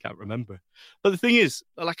honestly can't remember. But the thing is,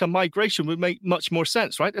 like a migration would make much more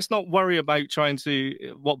sense, right? Let's not worry about trying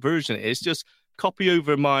to what version it is. Just copy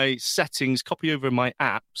over my settings, copy over my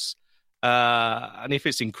apps, and if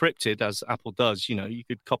it's encrypted, as Apple does, you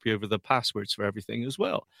could copy over the passwords for everything as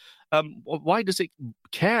well. Why does it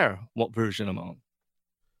care what version I'm on?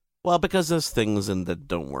 Well, because there's things that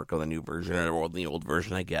don't work on the new version or the old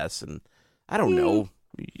version, I guess. And I don't know.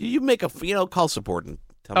 You make call support and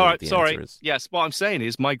tell me what the answer is. Yes, what I'm saying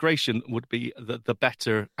is migration would be the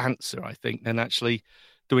better answer, I think, than actually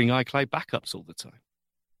doing iCloud backups all the time.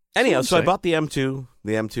 Anyhow, so I bought the M2,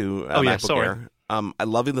 MacBook Air. I'm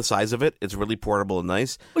loving the size of it. It's really portable and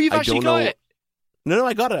nice. Oh, you've actually got it? No,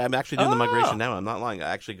 I got it. I'm actually doing the migration now. I'm not lying. I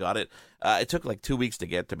actually got it. It took like 2 weeks to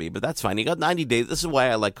get to me, but that's fine. You got 90 days. This is why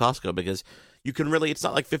I like Costco, because you can really, it's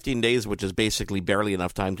not like 15 days, which is basically barely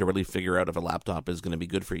enough time to really figure out if a laptop is going to be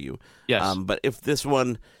good for you. Yes. But if this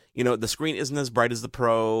one, the screen isn't as bright as the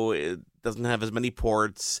Pro, it doesn't have as many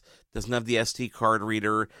ports, doesn't have the SD card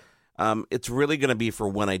reader, it's really going to be for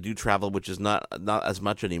when I do travel, which is not as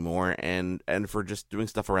much anymore, and for just doing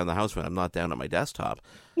stuff around the house when I'm not down at my desktop.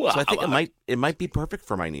 Well, so I think it might be perfect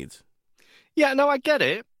for my needs. Yeah, no, I get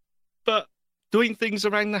it, but doing things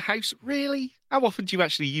around the house, really? How often do you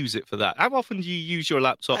actually use it for that? How often do you use your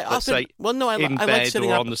laptop, in bed like sitting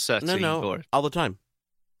or up, on the setting? No, all the time.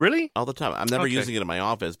 Really? All the time. I'm never using it in my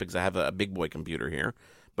office because I have a big boy computer here.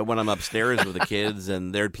 But when I'm upstairs with the kids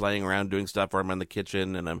and they're playing around doing stuff, or I'm in the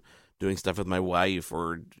kitchen and I'm doing stuff with my wife,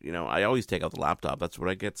 or, I always take out the laptop. That's what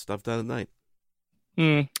I get stuff done at night.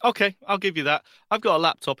 Okay, I'll give you that. I've got a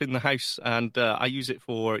laptop in the house, and I use it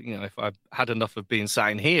for, if I've had enough of being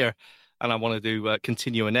sat in here and I want to do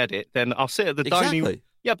continue and edit, then I'll sit at the dining room.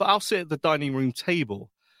 Yeah, but I'll sit at the dining room table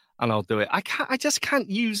and I'll do it. I just can't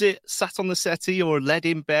use it sat on the settee or led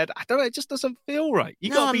in bed. I don't know. It just doesn't feel right.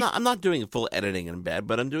 I'm not doing full editing in bed,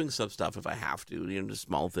 but I'm doing some stuff if I have to, just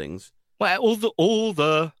small things. Well, all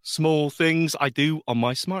the small things I do on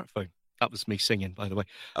my smartphone. That was me singing, by the way.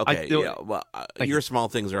 Okay, well, your small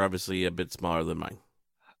things are obviously a bit smaller than mine.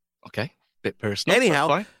 Okay, bit personal.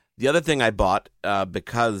 Anyhow, the other thing I bought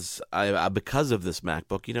because of this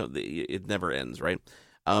MacBook, it never ends, right?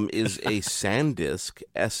 Is a SanDisk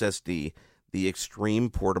SSD, the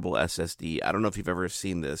Extreme Portable SSD. I don't know if you've ever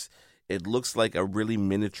seen this. It looks like a really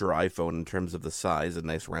miniature iPhone in terms of the size and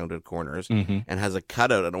nice rounded corners, and has a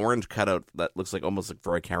cutout, an orange cutout that looks like almost like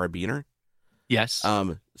for a carabiner. Yes.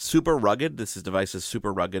 Super rugged. This device is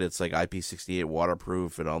super rugged. It's like IP68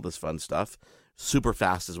 waterproof and all this fun stuff. Super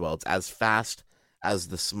fast as well. It's as fast as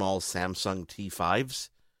the small Samsung T5s.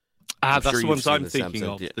 That's the ones I'm thinking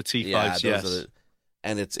of. The T5s, yes.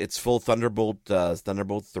 And it's full Thunderbolt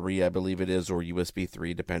 3, I believe it is, or USB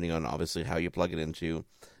 3, depending on obviously how you plug it into.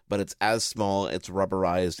 But it's as small, it's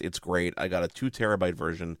rubberized, it's great. I got a 2 terabyte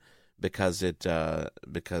version because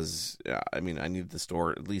I need to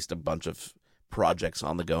store at least a bunch of projects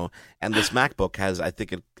on the go. And this MacBook has, I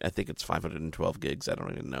think it's 512 gigs. I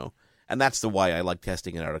don't even know. And that's why I like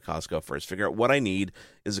testing it out at Costco first. Figure out what I need.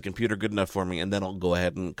 Is a computer good enough for me? And then I'll go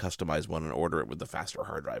ahead and customize one and order it with the faster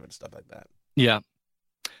hard drive and stuff like that. Yeah.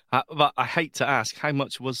 But I hate to ask, how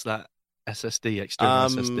much was that SSD, external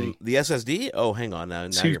SSD? The SSD? Oh, hang on now.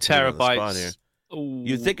 2 terabytes. Here.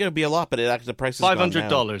 You'd think it would be a lot, but the price is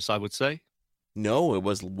 $500, I would say. No, it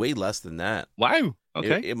was way less than that. Wow.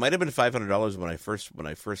 Okay. It might have been $500 when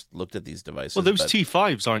I first looked at these devices. Well, those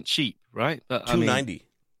T5s aren't cheap, right? But, $290.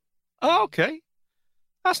 Oh, okay.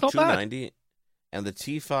 That's not bad. $290. And the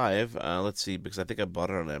T5, let's see, because I think I bought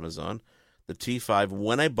it on Amazon. The T5,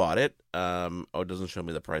 when I bought it, it doesn't show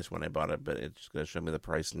me the price when I bought it, but it's going to show me the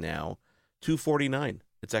price now. $249.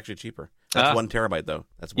 It's actually cheaper. That's 1 terabyte though.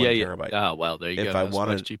 That's 1 terabyte. Oh well, there you go. That's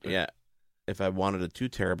much cheaper. If I wanted a 2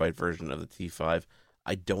 terabyte version of the T5,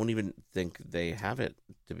 I don't even think they have it,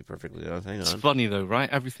 to be perfectly honest. Hang on. It's funny though, right?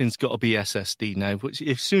 Everything's got to be SSD now. Which,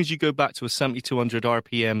 as soon as you go back to a 7200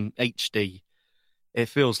 RPM HD, it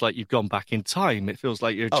feels like you've gone back in time. It feels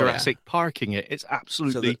like you're Jurassic Parking it. It's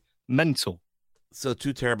absolutely mental. So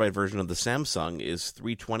 2 terabyte version of the Samsung is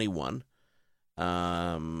 $321.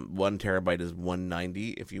 1 terabyte is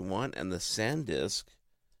 $190 if you want, and the SanDisk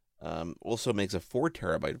also makes a 4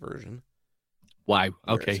 terabyte version. Wow.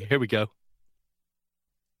 Okay, here we go.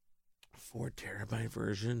 4 terabyte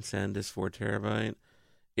version, SanDisk 4 terabyte.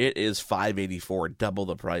 It is $584, double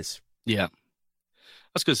the price. Yeah.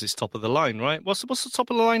 That's because it's top of the line, right? What's the top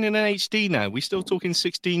of the line in an HD now? We still talking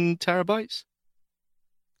 16 terabytes?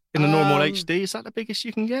 In the normal HD? Is that the biggest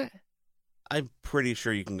you can get? I'm pretty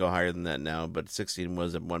sure you can go higher than that now, but 16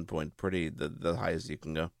 was at one point the highest you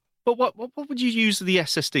can go. But what would you use the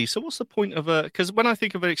SSD? So what's the point of because when I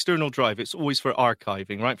think of an external drive, it's always for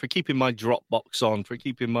archiving, right? For keeping my Dropbox on, for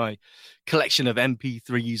keeping my collection of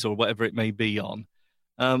MP3s or whatever it may be on.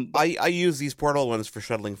 I use these portable ones for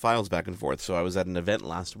shuttling files back and forth. So I was at an event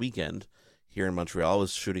last weekend here in Montreal. I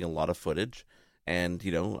was shooting a lot of footage, and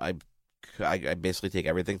I basically take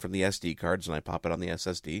everything from the SD cards and I pop it on the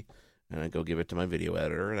SSD, and I go give it to my video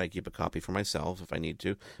editor, and I keep a copy for myself if I need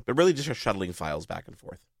to. But really just shuttling files back and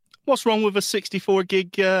forth. What's wrong with a 64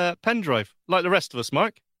 gig pen drive, like the rest of us,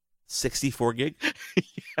 Mark? 64 gig?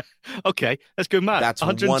 Yeah. Okay, let's go mad. That's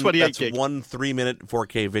 128 gig. One 3-minute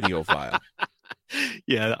 4K video file.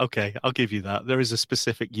 Yeah, okay, I'll give you that. There is a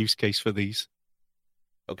specific use case for these.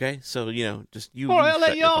 Okay, so, just you. All right, I'll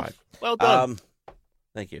let you off. Well done.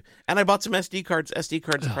 Thank you. And I bought some SD cards. SD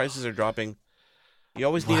cards prices are dropping. You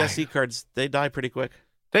always need SD cards. They die pretty quick.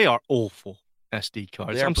 They are awful. SD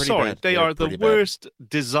cards. I'm sorry. Bad. They are the worst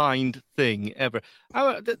designed thing ever.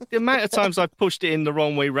 The amount of times I've pushed it in the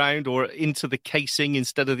wrong way round or into the casing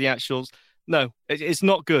instead of the actuals. No, it's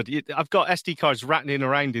not good. I've got SD cards rattling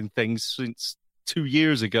around in things since 2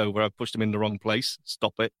 years ago where I pushed them in the wrong place.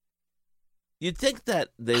 Stop it. You'd think that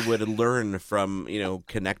they would learn from,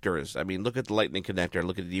 connectors. I mean, look at the Lightning connector.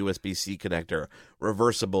 Look at the USB-C connector.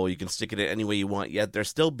 Reversible. You can stick it in any way you want. Yet they're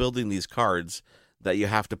still building these cards that you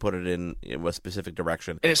have to put it in a specific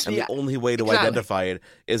direction. And the only way to identify it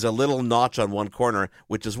is a little notch on one corner,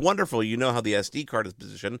 which is wonderful. You know how the SD card is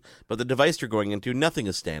positioned, but the device you're going into, nothing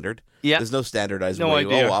is standard. Yeah. There's no standardized way.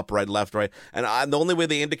 Idea. Oh, up, right, left, right. And the only way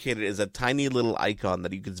they indicate it is a tiny little icon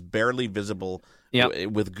that is barely visible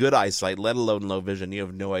with good eyesight, let alone low vision. You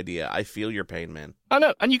have no idea. I feel your pain, man. I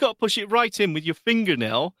know. And you got to push it right in with your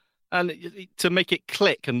fingernail and to make it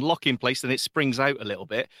click and lock in place, and it springs out a little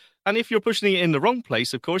bit. And if you're pushing it in the wrong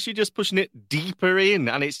place, of course, you're just pushing it deeper in,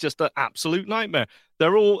 and it's just an absolute nightmare.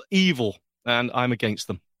 They're all evil, and I'm against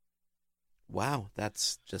them. Wow,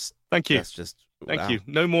 that's just... Thank you. That's just... Thank you.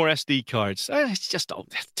 No more SD cards. It's just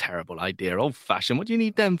that's a terrible idea, old-fashioned. What do you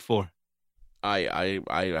need them for? I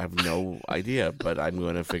have no idea, but I'm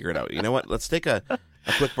going to figure it out. You know what? Let's take a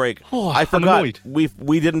quick break. Oh, I forgot.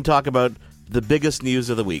 We didn't talk about the biggest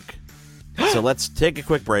news of the week. So let's take a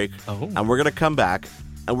quick break, and we're going to come back,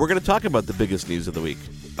 and we're going to talk about the biggest news of the week.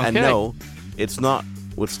 Okay. And no, it's not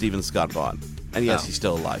what Steven Scott bought. And yes, he's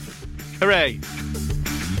still alive. Hooray!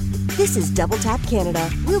 This is Double Tap Canada.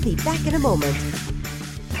 We'll be back in a moment.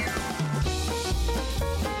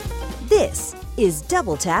 This is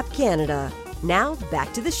Double Tap Canada. Now,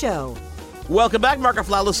 back to the show. Welcome back. Mark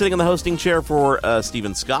Aflalo sitting in the hosting chair for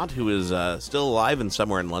Steven Scott, who is still alive and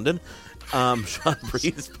somewhere in London. Sean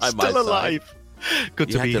Breeze by my side. Still alive. Good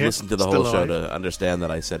to be here. You have to listen to the whole show to understand that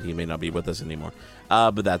I said he may not be with us anymore.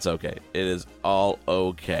 But that's okay. It is all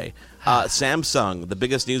okay. Samsung, the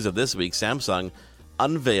biggest news of this week, Samsung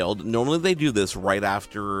unveiled, normally they do this right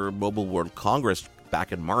after Mobile World Congress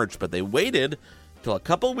back in March, but they waited till a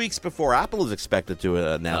couple weeks before Apple is expected to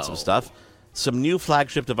announce some stuff. Some new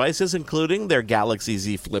flagship devices, including their Galaxy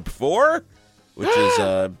Z Flip 4, which is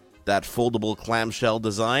that foldable clamshell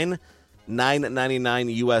design.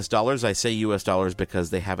 $9.99 US. I say US dollars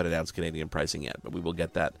because they haven't announced Canadian pricing yet, but we will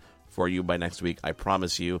get that for you by next week. I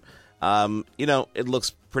promise you. It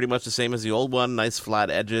looks pretty much the same as the old one. Nice flat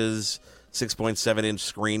edges, 6.7-inch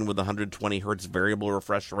screen with 120 hertz variable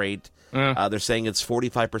refresh rate. They're saying it's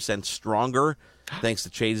 45% stronger thanks to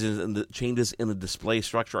changes in the display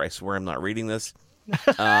structure. I swear I'm not reading this.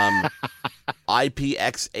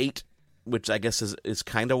 IPX8. Which I guess is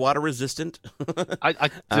kind of water resistant.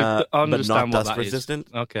 I but understand not what dust resistant.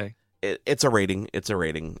 Is. Okay. It's a rating. It's a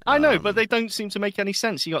rating. I know, but they don't seem to make any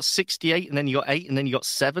sense. You got 68, and then you got 8, and then you got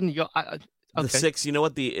 7. You got okay. The 6. You know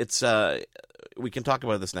what? we can talk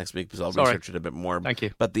about this next week because I'll research it a bit more. Thank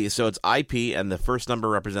you. But so it's IP, and the first number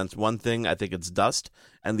represents one thing. I think it's dust,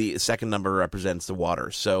 and the second number represents the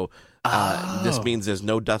water. So this means there's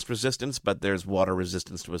no dust resistance, but there's water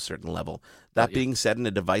resistance to a certain level. That being said, in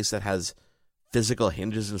a device that has physical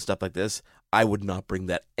hinges and stuff like this, I would not bring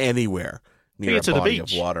that anywhere near a body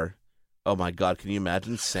of water. Oh my God, can you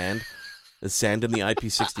imagine sand? The sand in the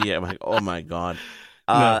IP68. I'm like, oh my God.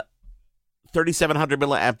 3,700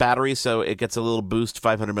 milliamp battery, so it gets a little boost,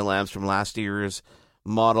 500 milliamps from last year's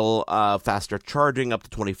model. Faster charging, up to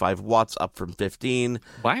 25 watts, up from 15.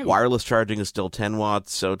 Wow. Wireless charging is still 10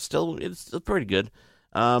 watts, so it's still pretty good.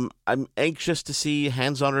 I'm anxious to see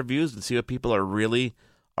hands-on reviews and see what people are really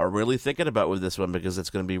thinking about with this one, because it's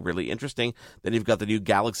going to be really interesting. Then you've got the new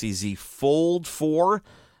Galaxy Z Fold 4,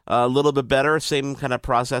 a little bit better, same kind of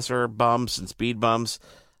processor bumps and speed bumps.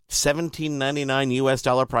 $1,799 US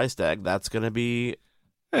price tag. That's going to be.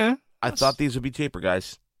 Yeah, I thought these would be cheaper,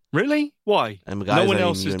 guys. Really? Why? And guys, no one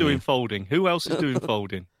else is doing folding. Who else is doing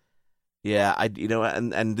folding? Yeah,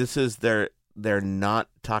 and this is they're not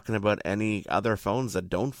talking about any other phones that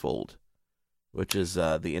don't fold, which is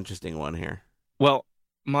the interesting one here. Well,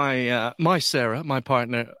 my Sarah, my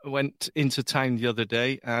partner, went into town the other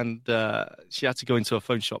day, and she had to go into a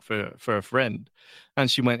phone shop for a friend,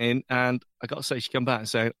 and she went in, and I got to say, she came back and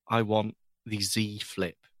said, "I want the Z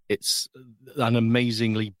Flip. It's an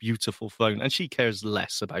amazingly beautiful phone," and she cares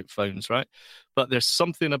less about phones, right? But there's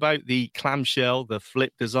something about the clamshell, the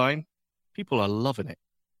flip design. People are loving it.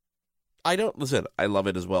 I love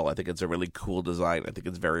it as well. I think it's a really cool design. I think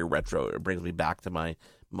it's very retro. It brings me back to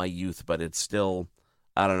my youth, but it's still,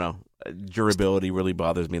 I don't know. Durability really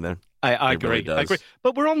bothers me there. I agree. Really I agree.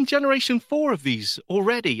 But we're on generation 4 of these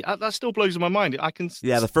already. That still blows my mind.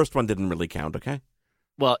 Yeah, the first one didn't really count, okay?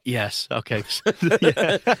 Well, yes. Okay.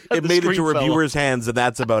 It made it to reviewers' hands, and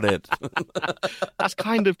that's about it. That's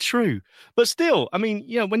kind of true. But still, I mean,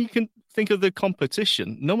 when you can think of the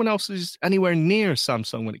competition, no one else is anywhere near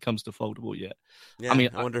Samsung when it comes to foldable yet. Yeah,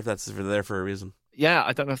 I wonder if that's there for a reason. Yeah,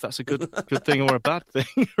 I don't know if that's a good thing or a bad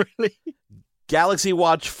thing, really. Galaxy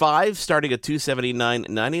Watch 5 starting at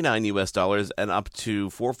 $279.99 US and up to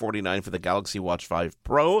 $449 for the Galaxy Watch 5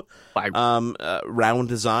 Pro. Round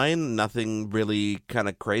design, nothing really kind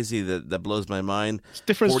of crazy that blows my mind. It's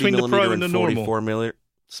difference between the Pro and the normal. 44 millimeter.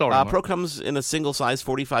 Sorry, Pro comes in a single size,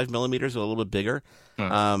 45 millimeters, so a little bit bigger.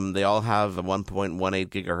 They all have a 1.18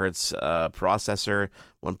 gigahertz processor,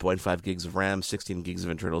 1.5 gigs of RAM, 16 gigs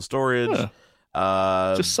of internal storage.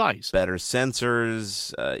 Just size. Better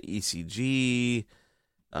sensors, ECG,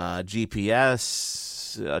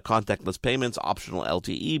 GPS, contactless payments, optional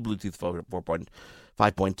LTE, Bluetooth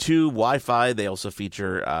 5.2, Wi-Fi. They also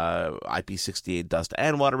feature IP68 dust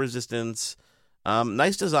and water resistance.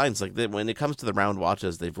 Nice designs. Like when it comes to the round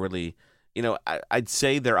watches, they've really, I'd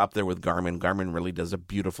say they're up there with Garmin. Garmin really does a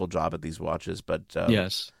beautiful job at these watches, but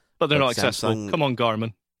yes, but they're not accessible. Come on,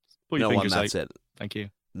 Garmin. Put your fingers out. That's it. Thank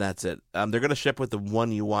you. That's it. They're going to ship with the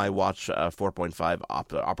One UI Watch 4.5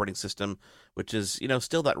 operating system, which is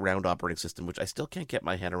still that round operating system, which I still can't get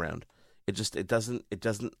my head around. It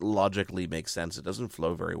doesn't logically make sense. It doesn't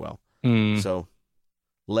flow very well. So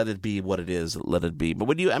let it be what it is. Let it be.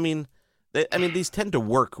 But these tend to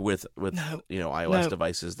work with iOS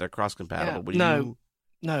devices. They're cross compatible.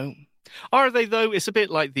 No. Are they though? It's a bit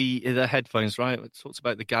like the headphones, right? It talks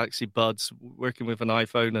about the Galaxy Buds working with an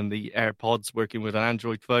iPhone and the AirPods working with an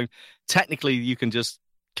Android phone. Technically, you can just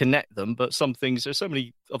connect them, but there's so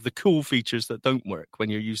many of the cool features that don't work when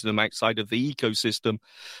you're using them outside of the ecosystem.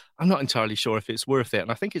 I'm not entirely sure if it's worth it.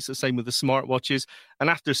 And I think it's the same with the smartwatches. And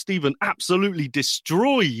after Stephen absolutely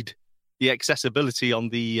destroyed the accessibility on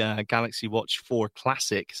the Galaxy Watch 4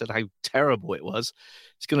 Classic, said how terrible it was,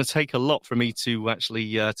 it's going to take a lot for me to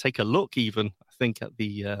actually take a look even, I think, at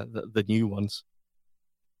the new ones.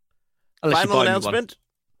 Final announcement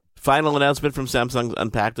from Samsung's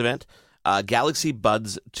Unpacked event. Galaxy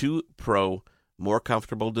Buds 2 Pro, more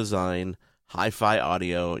comfortable design, hi-fi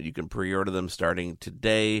audio. You can pre-order them starting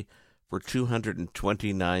today for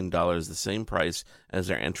 $229, the same price as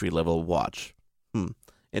their entry-level watch.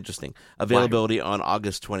 Interesting. Availability on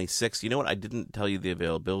August 26th. You know what? I didn't tell you the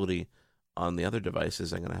availability on the other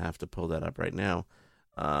devices. I'm going to have to pull that up right now.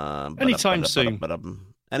 Anytime soon.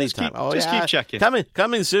 Anytime. Just keep checking.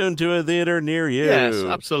 Coming soon to a theater near you. Yes,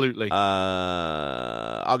 absolutely.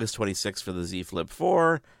 August 26th for the Z Flip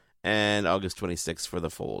 4 and August 26th for the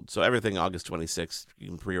Fold. So everything August 26th, you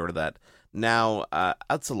can pre-order that now.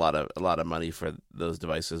 That's a lot of money for those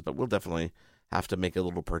devices, but we'll definitely have to make a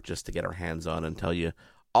little purchase to get our hands on and tell you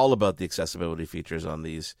all about the accessibility features on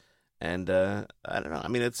these. And I don't know. I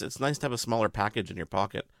mean, it's nice to have a smaller package in your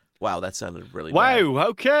pocket Wow, that sounded really bad. Wow,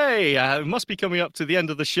 okay. It must be coming up to the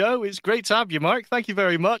end of the show. It's great to have you, Mark. Thank you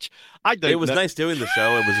very much. It was nice doing the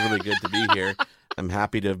show. It was really good to be here. I'm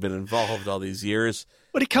happy to have been involved all these years.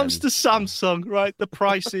 When it comes to Samsung, right, the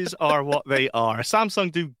prices are what they are.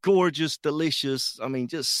 Samsung do gorgeous, delicious,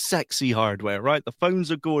 just sexy hardware, right? The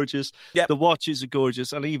phones are gorgeous, The watches are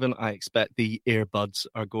gorgeous, and even, I expect, the earbuds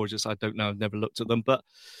are gorgeous. I don't know, I've never looked at them, but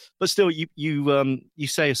still, you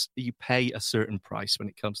say you pay a certain price when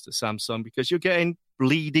it comes to Samsung because you're getting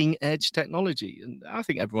bleeding-edge technology, and I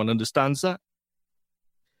think everyone understands that.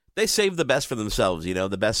 They save the best for themselves,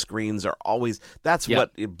 the best screens are always, that's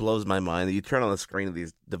what it blows my mind. You turn on the screen of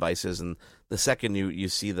these devices and the second you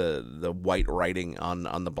see the white writing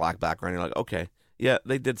on the black background, you're like, okay, yeah,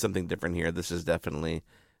 they did something different here. This is definitely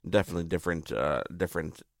different,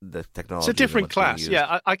 the technology. It's a different class.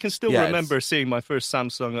 Yeah, I can still remember seeing my first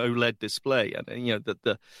Samsung OLED display and,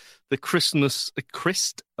 the crispness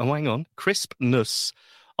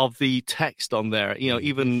of the text on there,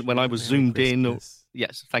 even when I was zoomed in.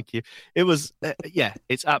 Yes, thank you. It was,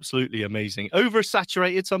 it's absolutely amazing.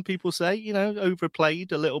 Oversaturated, some people say,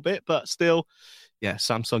 overplayed a little bit, but still,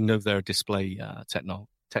 Samsung know their display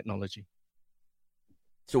technology.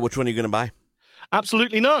 So which one are you going to buy?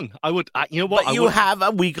 Absolutely none. I would, you know what? But you have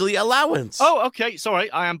a weekly allowance. Oh, okay. Sorry.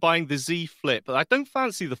 I am buying the Z Flip, but I don't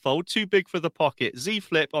fancy the Fold. Too big for the pocket. Z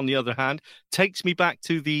Flip, on the other hand, takes me back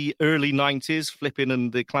to the early 90s, flipping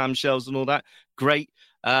and the clamshells and all that. Great.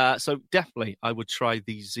 So definitely I would try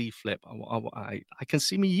the Z Flip. I can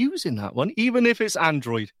see me using that one, even if it's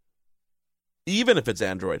Android. Even if it's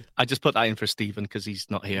Android? I just put that in for Stephen because he's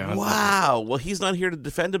not here. Wow. Well, he's not here to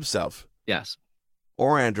defend himself. Yes.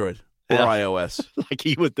 Or Android. Or iOS. Like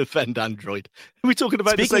he would defend Android. Are we talking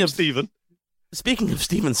about the same Stephen? Speaking of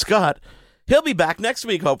Stephen Scott, he'll be back next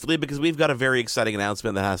week, hopefully, because we've got a very exciting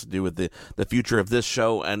announcement that has to do with the future of this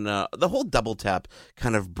show and the whole Double Tap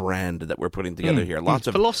kind of brand that we're putting together here. Lots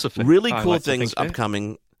of philosophy. Really cool things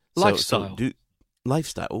upcoming. Lifestyle.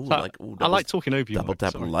 Lifestyle. I like talking over you. Double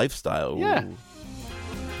Tap lifestyle. Ooh. Yeah.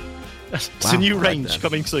 It's a new range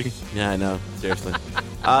coming soon. Yeah, I know. Seriously.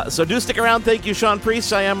 So do stick around. Thank you, Sean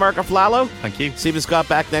Priest. I am Mark Aflalo. Thank you. Stephen Scott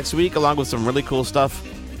back next week along with some really cool stuff.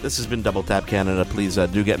 This has been Double Tap Canada. Please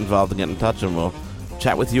do get involved and get in touch, and we'll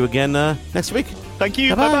chat with you again next week. Thank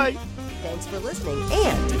you. Bye-bye. Thanks for listening,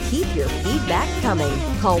 and to keep your feedback coming,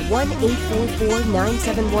 call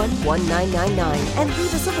 1-844-971-1999 and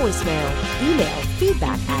leave us a voicemail. Email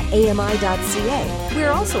feedback@ami.ca.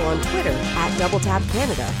 We're also on Twitter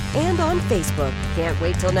 @DoubleTapCanada and on Facebook. Can't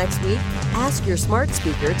wait till next week? Ask your smart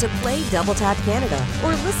speaker to play Double Tap Canada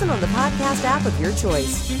or listen on the podcast app of your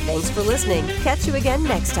choice. Thanks for listening. Catch you again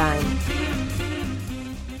next time.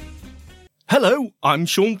 Hello, I'm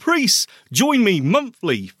Sean Priest. Join me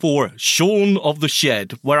monthly for Shaun of the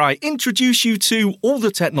Shed, where I introduce you to all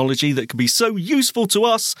the technology that can be so useful to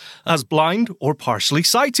us as blind or partially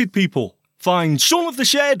sighted people. Find Shaun of the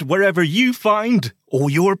Shed wherever you find all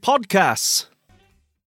your podcasts.